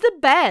 She's the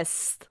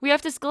best. We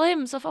have this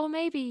glimpse of, oh,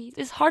 maybe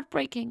this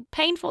heartbreaking,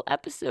 painful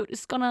episode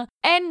is gonna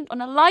end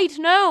on a light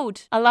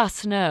note.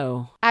 Alas,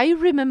 no. I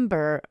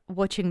remember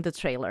watching the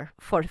trailer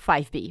for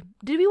 5B.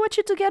 Did we watch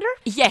it together?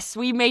 Yes,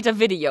 we made a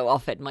video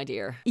of it, my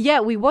dear. Yeah,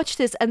 we watched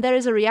this, and there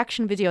is a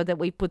reaction video that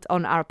we put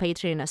on our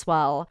Patreon as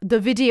well. The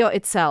video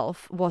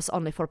itself was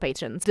only for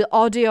patrons. The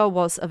audio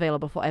was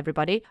available for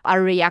everybody.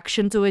 Our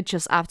reaction to it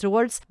just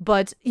afterwards,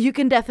 but you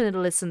can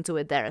definitely listen to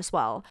it there as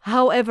well.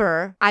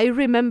 However, I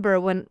remember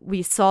when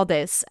we saw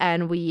this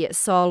and we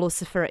saw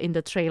Lucifer in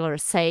the trailer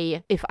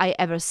say, if I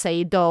ever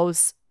say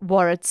those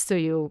words to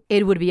you,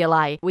 it would be a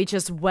lie. We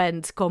just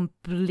went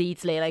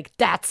completely like,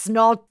 that's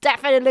not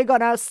definitely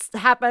gonna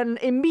happen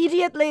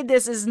immediately.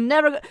 This is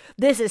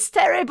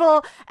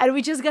terrible. And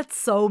we just got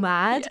so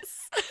mad. Yes.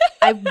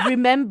 I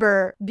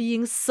remember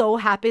being so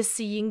happy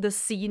seeing the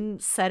scene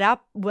set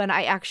up when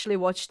I actually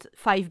watched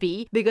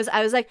 5B, because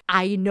I was like,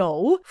 I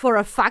know for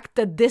a fact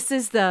that this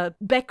is the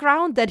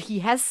background that he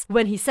has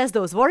when he says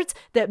those words.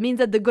 That means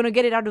that they're gonna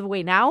get it out of the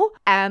way now,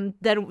 and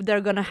then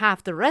they're gonna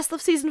have the rest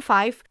of season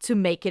 5 to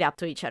make it up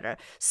to each other.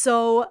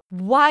 So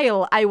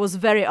while I was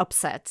very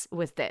upset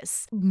with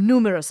this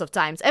numerous of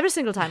times, every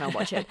single time I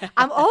watch it,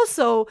 I'm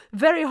also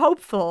very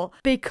hopeful,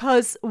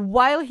 because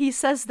while he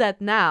says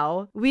that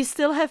now, we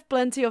still have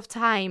plenty of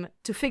time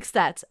to fix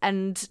that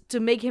and to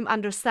make him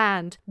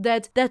understand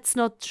that that's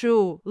not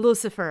true.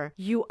 Lucifer,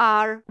 you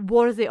are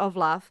worthy of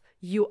love.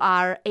 you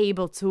are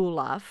able to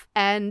love.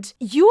 And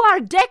you are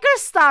Decker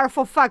Star,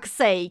 for fuck's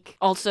sake.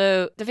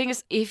 Also, the thing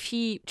is, if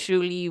he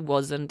truly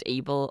wasn't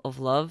able of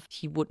love,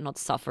 he would not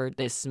suffer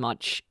this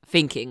much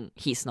thinking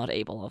he's not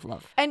able of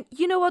love. And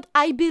you know what?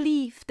 I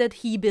believe that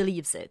he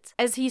believes it.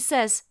 As he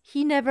says,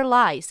 he never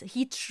lies.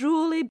 He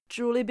truly,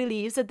 truly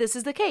believes that this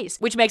is the case.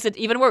 Which makes it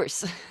even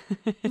worse.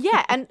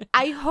 Yeah, and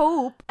I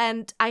hope,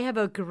 and I have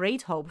a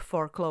great hope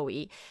for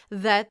Chloe,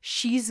 that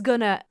she's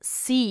gonna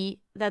see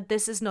that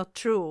this is not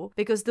true,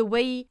 because the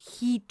way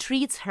he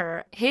treats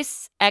her,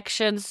 his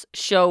actions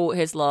show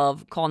his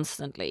love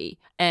constantly.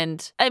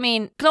 And I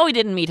mean, Chloe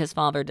didn't meet his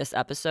father this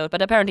episode,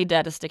 but apparently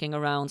Dad is sticking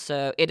around,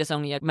 so it is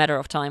only a matter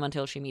of time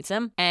until she meets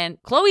him.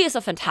 And Chloe is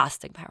a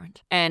fantastic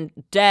parent, and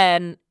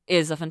Dan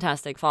is a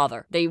fantastic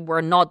father. They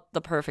were not the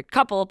perfect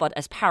couple, but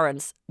as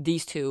parents,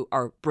 these two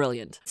are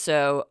brilliant.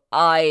 So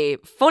I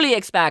fully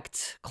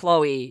expect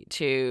Chloe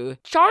to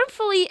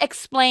charmfully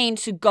explain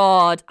to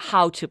God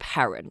how to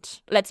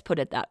parent. Let's put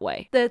it that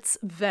way. That's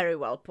very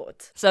well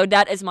put. So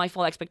that is my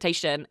full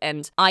expectation.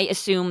 And I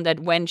assume that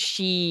when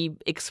she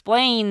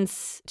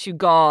explains to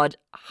God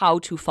how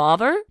to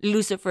father,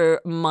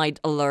 Lucifer might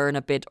learn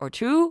a bit or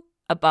two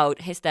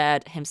about his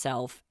dad,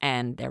 himself,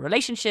 and their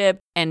relationship,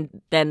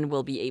 and then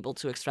we'll be able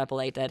to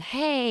extrapolate that,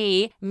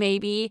 hey,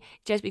 maybe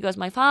just because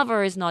my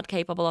father is not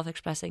capable of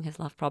expressing his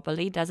love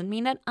properly doesn't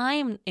mean that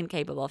I'm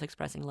incapable of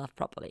expressing love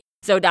properly.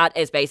 So that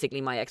is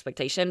basically my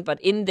expectation, but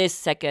in this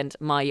second,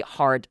 my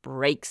heart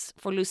breaks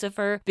for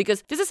Lucifer,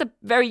 because this is a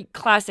very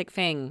classic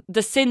thing.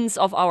 The sins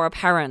of our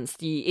parents,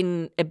 the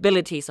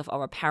inabilities of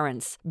our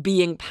parents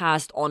being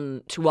passed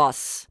on to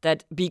us,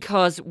 that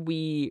because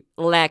we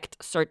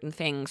lacked certain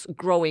things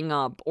growing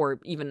up, or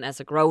even as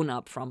a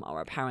grown-up from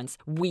our parents,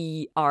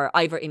 we are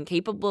either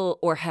incapable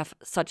or have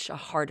such a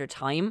harder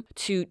time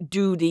to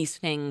do these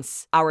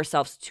things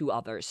ourselves to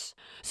others.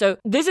 So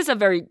this is a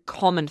very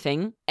common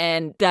thing,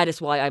 and that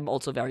is why I'm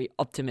also very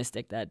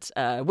optimistic that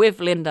with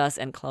Linda's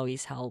and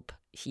Chloe's help,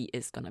 he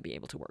is going to be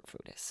able to work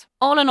through this.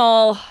 All in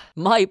all,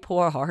 my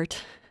poor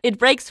heart. It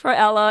breaks for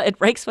Ella, it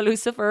breaks for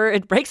Lucifer,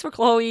 it breaks for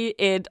Chloe,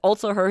 it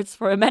also hurts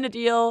for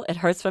Amenadiel, it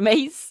hurts for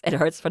Mace, it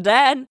hurts for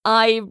Dan.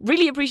 I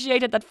really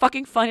appreciated that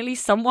fucking finally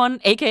someone,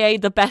 aka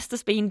the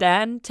bestest being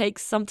Dan,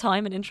 takes some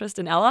time and interest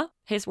in Ella.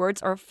 His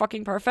words are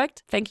fucking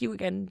perfect. Thank you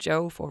again,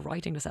 Joe, for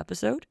writing this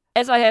episode.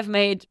 As I have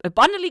made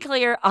abundantly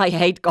clear, I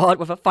hate God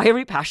with a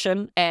fiery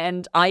passion,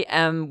 and I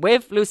am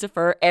with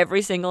Lucifer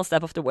every single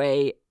step of the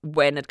way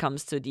when it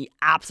comes to the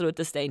absolute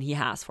disdain he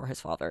has for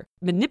his father.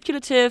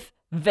 Manipulative,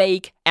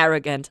 vague,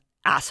 arrogant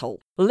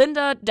asshole.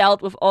 Linda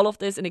dealt with all of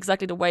this in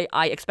exactly the way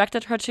I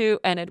expected her to,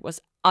 and it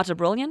was utter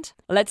brilliant.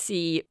 Let's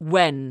see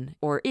when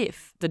or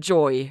if the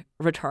joy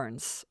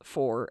returns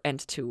for and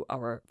to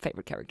our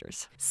favorite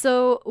characters.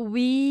 So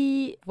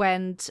we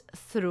went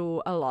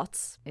through a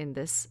lot in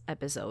this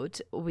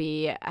episode.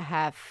 We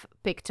have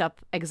picked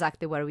up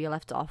exactly where we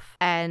left off,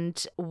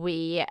 and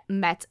we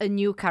met a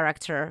new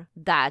character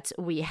that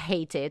we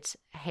hated.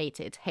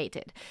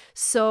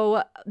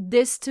 So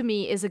this to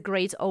me is a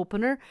great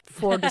opener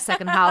for the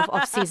second half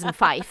of season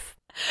 5.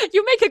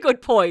 You make a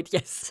good point,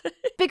 yes.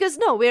 Because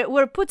no,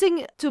 we're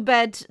putting to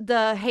bed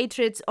the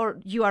hatred, or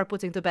you are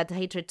putting to bed the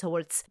hatred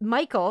towards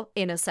Michael,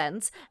 in a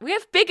sense. We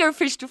have bigger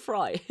fish to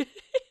fry.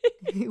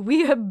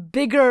 We have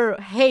bigger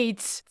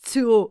hate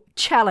to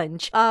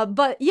challenge.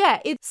 But yeah,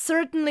 it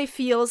certainly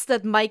feels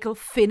that Michael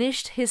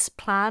finished his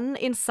plan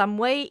in some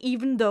way,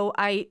 even though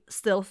I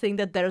still think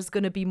that there's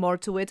gonna be more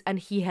to it, and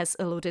he has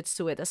alluded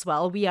to it as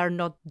well. We are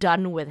not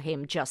done with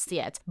him just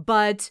yet.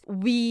 But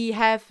we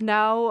have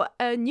now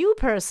a new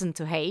person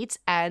to hate,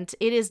 and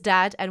it is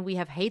Dad, and we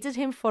have hated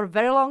him for a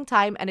very long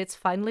time, and it's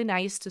finally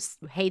nice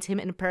to hate him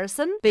in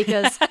person,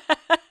 because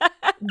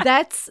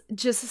that's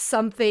just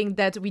something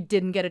that we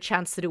didn't get a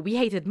chance to do. We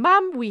hated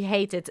Mom, we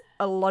hated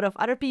a lot of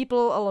other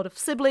people, a lot of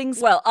siblings.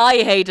 Well,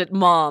 I hated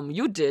Mom,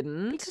 you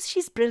didn't. Because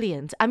she's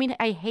brilliant. I mean,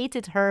 I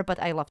hated her,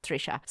 but I love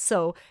Trisha.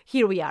 So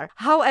here we are.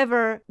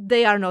 However,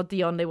 they are not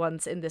the only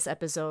ones in this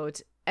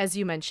episode. As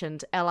you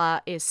mentioned,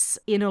 Ella is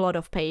in a lot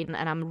of pain,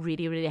 and I'm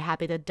really, really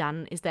happy that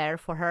Dan is there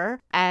for her.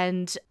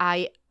 And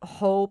I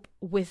hope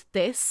with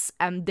this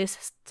and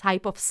this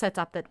type of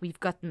setup that we've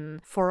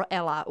gotten for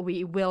Ella,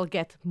 we will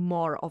get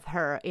more of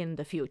her in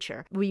the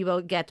future. We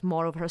will get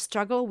more of her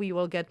struggle, we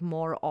will get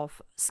more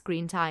of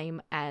screen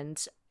time,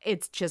 and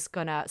it's just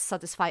gonna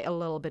satisfy a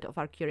little bit of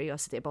our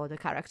curiosity about the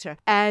character.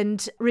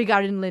 And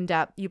regarding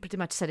Linda, you pretty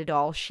much said it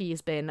all.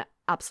 She's been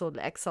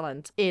absolutely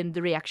excellent in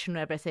the reaction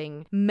and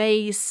everything.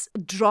 Mace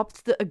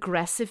dropped the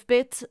aggressive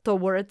bit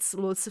towards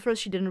Lucifer.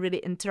 She didn't really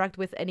interact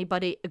with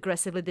anybody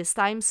aggressively this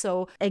time.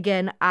 So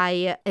again,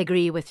 I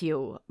agree with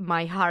you.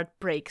 My heart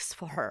breaks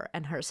for her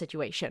and her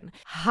situation.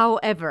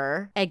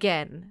 However,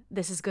 again,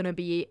 this is gonna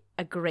be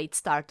a great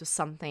start to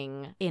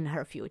something in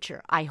her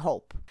future, I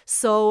hope.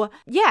 So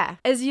yeah,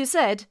 as you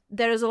said,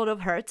 there is a lot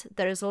of hurt,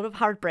 there is a lot of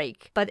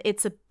heartbreak, but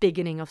it's a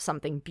beginning of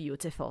something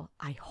beautiful,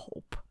 I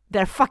hope.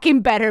 There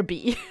fucking better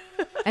be.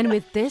 And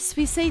with this,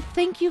 we say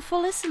thank you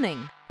for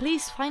listening.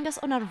 please find us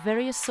on our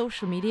various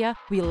social media.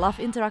 We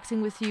love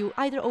interacting with you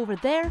either over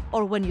there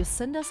or when you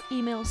send us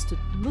emails to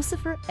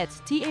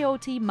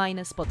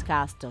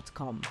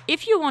lucifer@taot-podcast.com.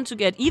 If you want to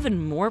get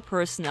even more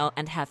personal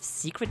and have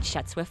secret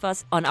chats with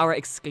us on our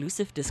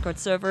exclusive Discord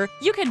server,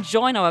 you can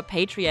join our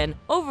Patreon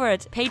over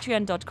at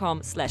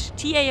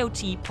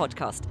patreon.com/TAOT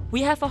podcast.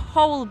 We have a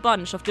whole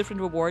bunch of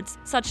different rewards,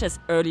 such as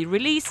early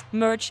release,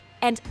 merch,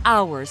 and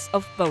hours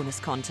of bonus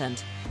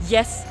content.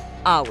 Yes,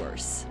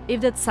 hours.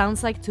 If that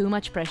sounds like too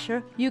much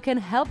pressure, you can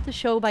help the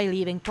show by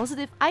leaving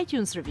positive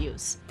iTunes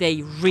reviews.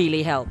 They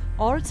really help.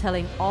 Or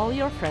telling all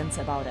your friends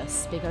about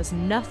us, because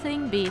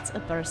nothing beats a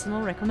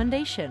personal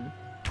recommendation.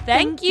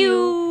 Thank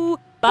you.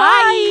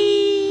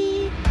 Bye.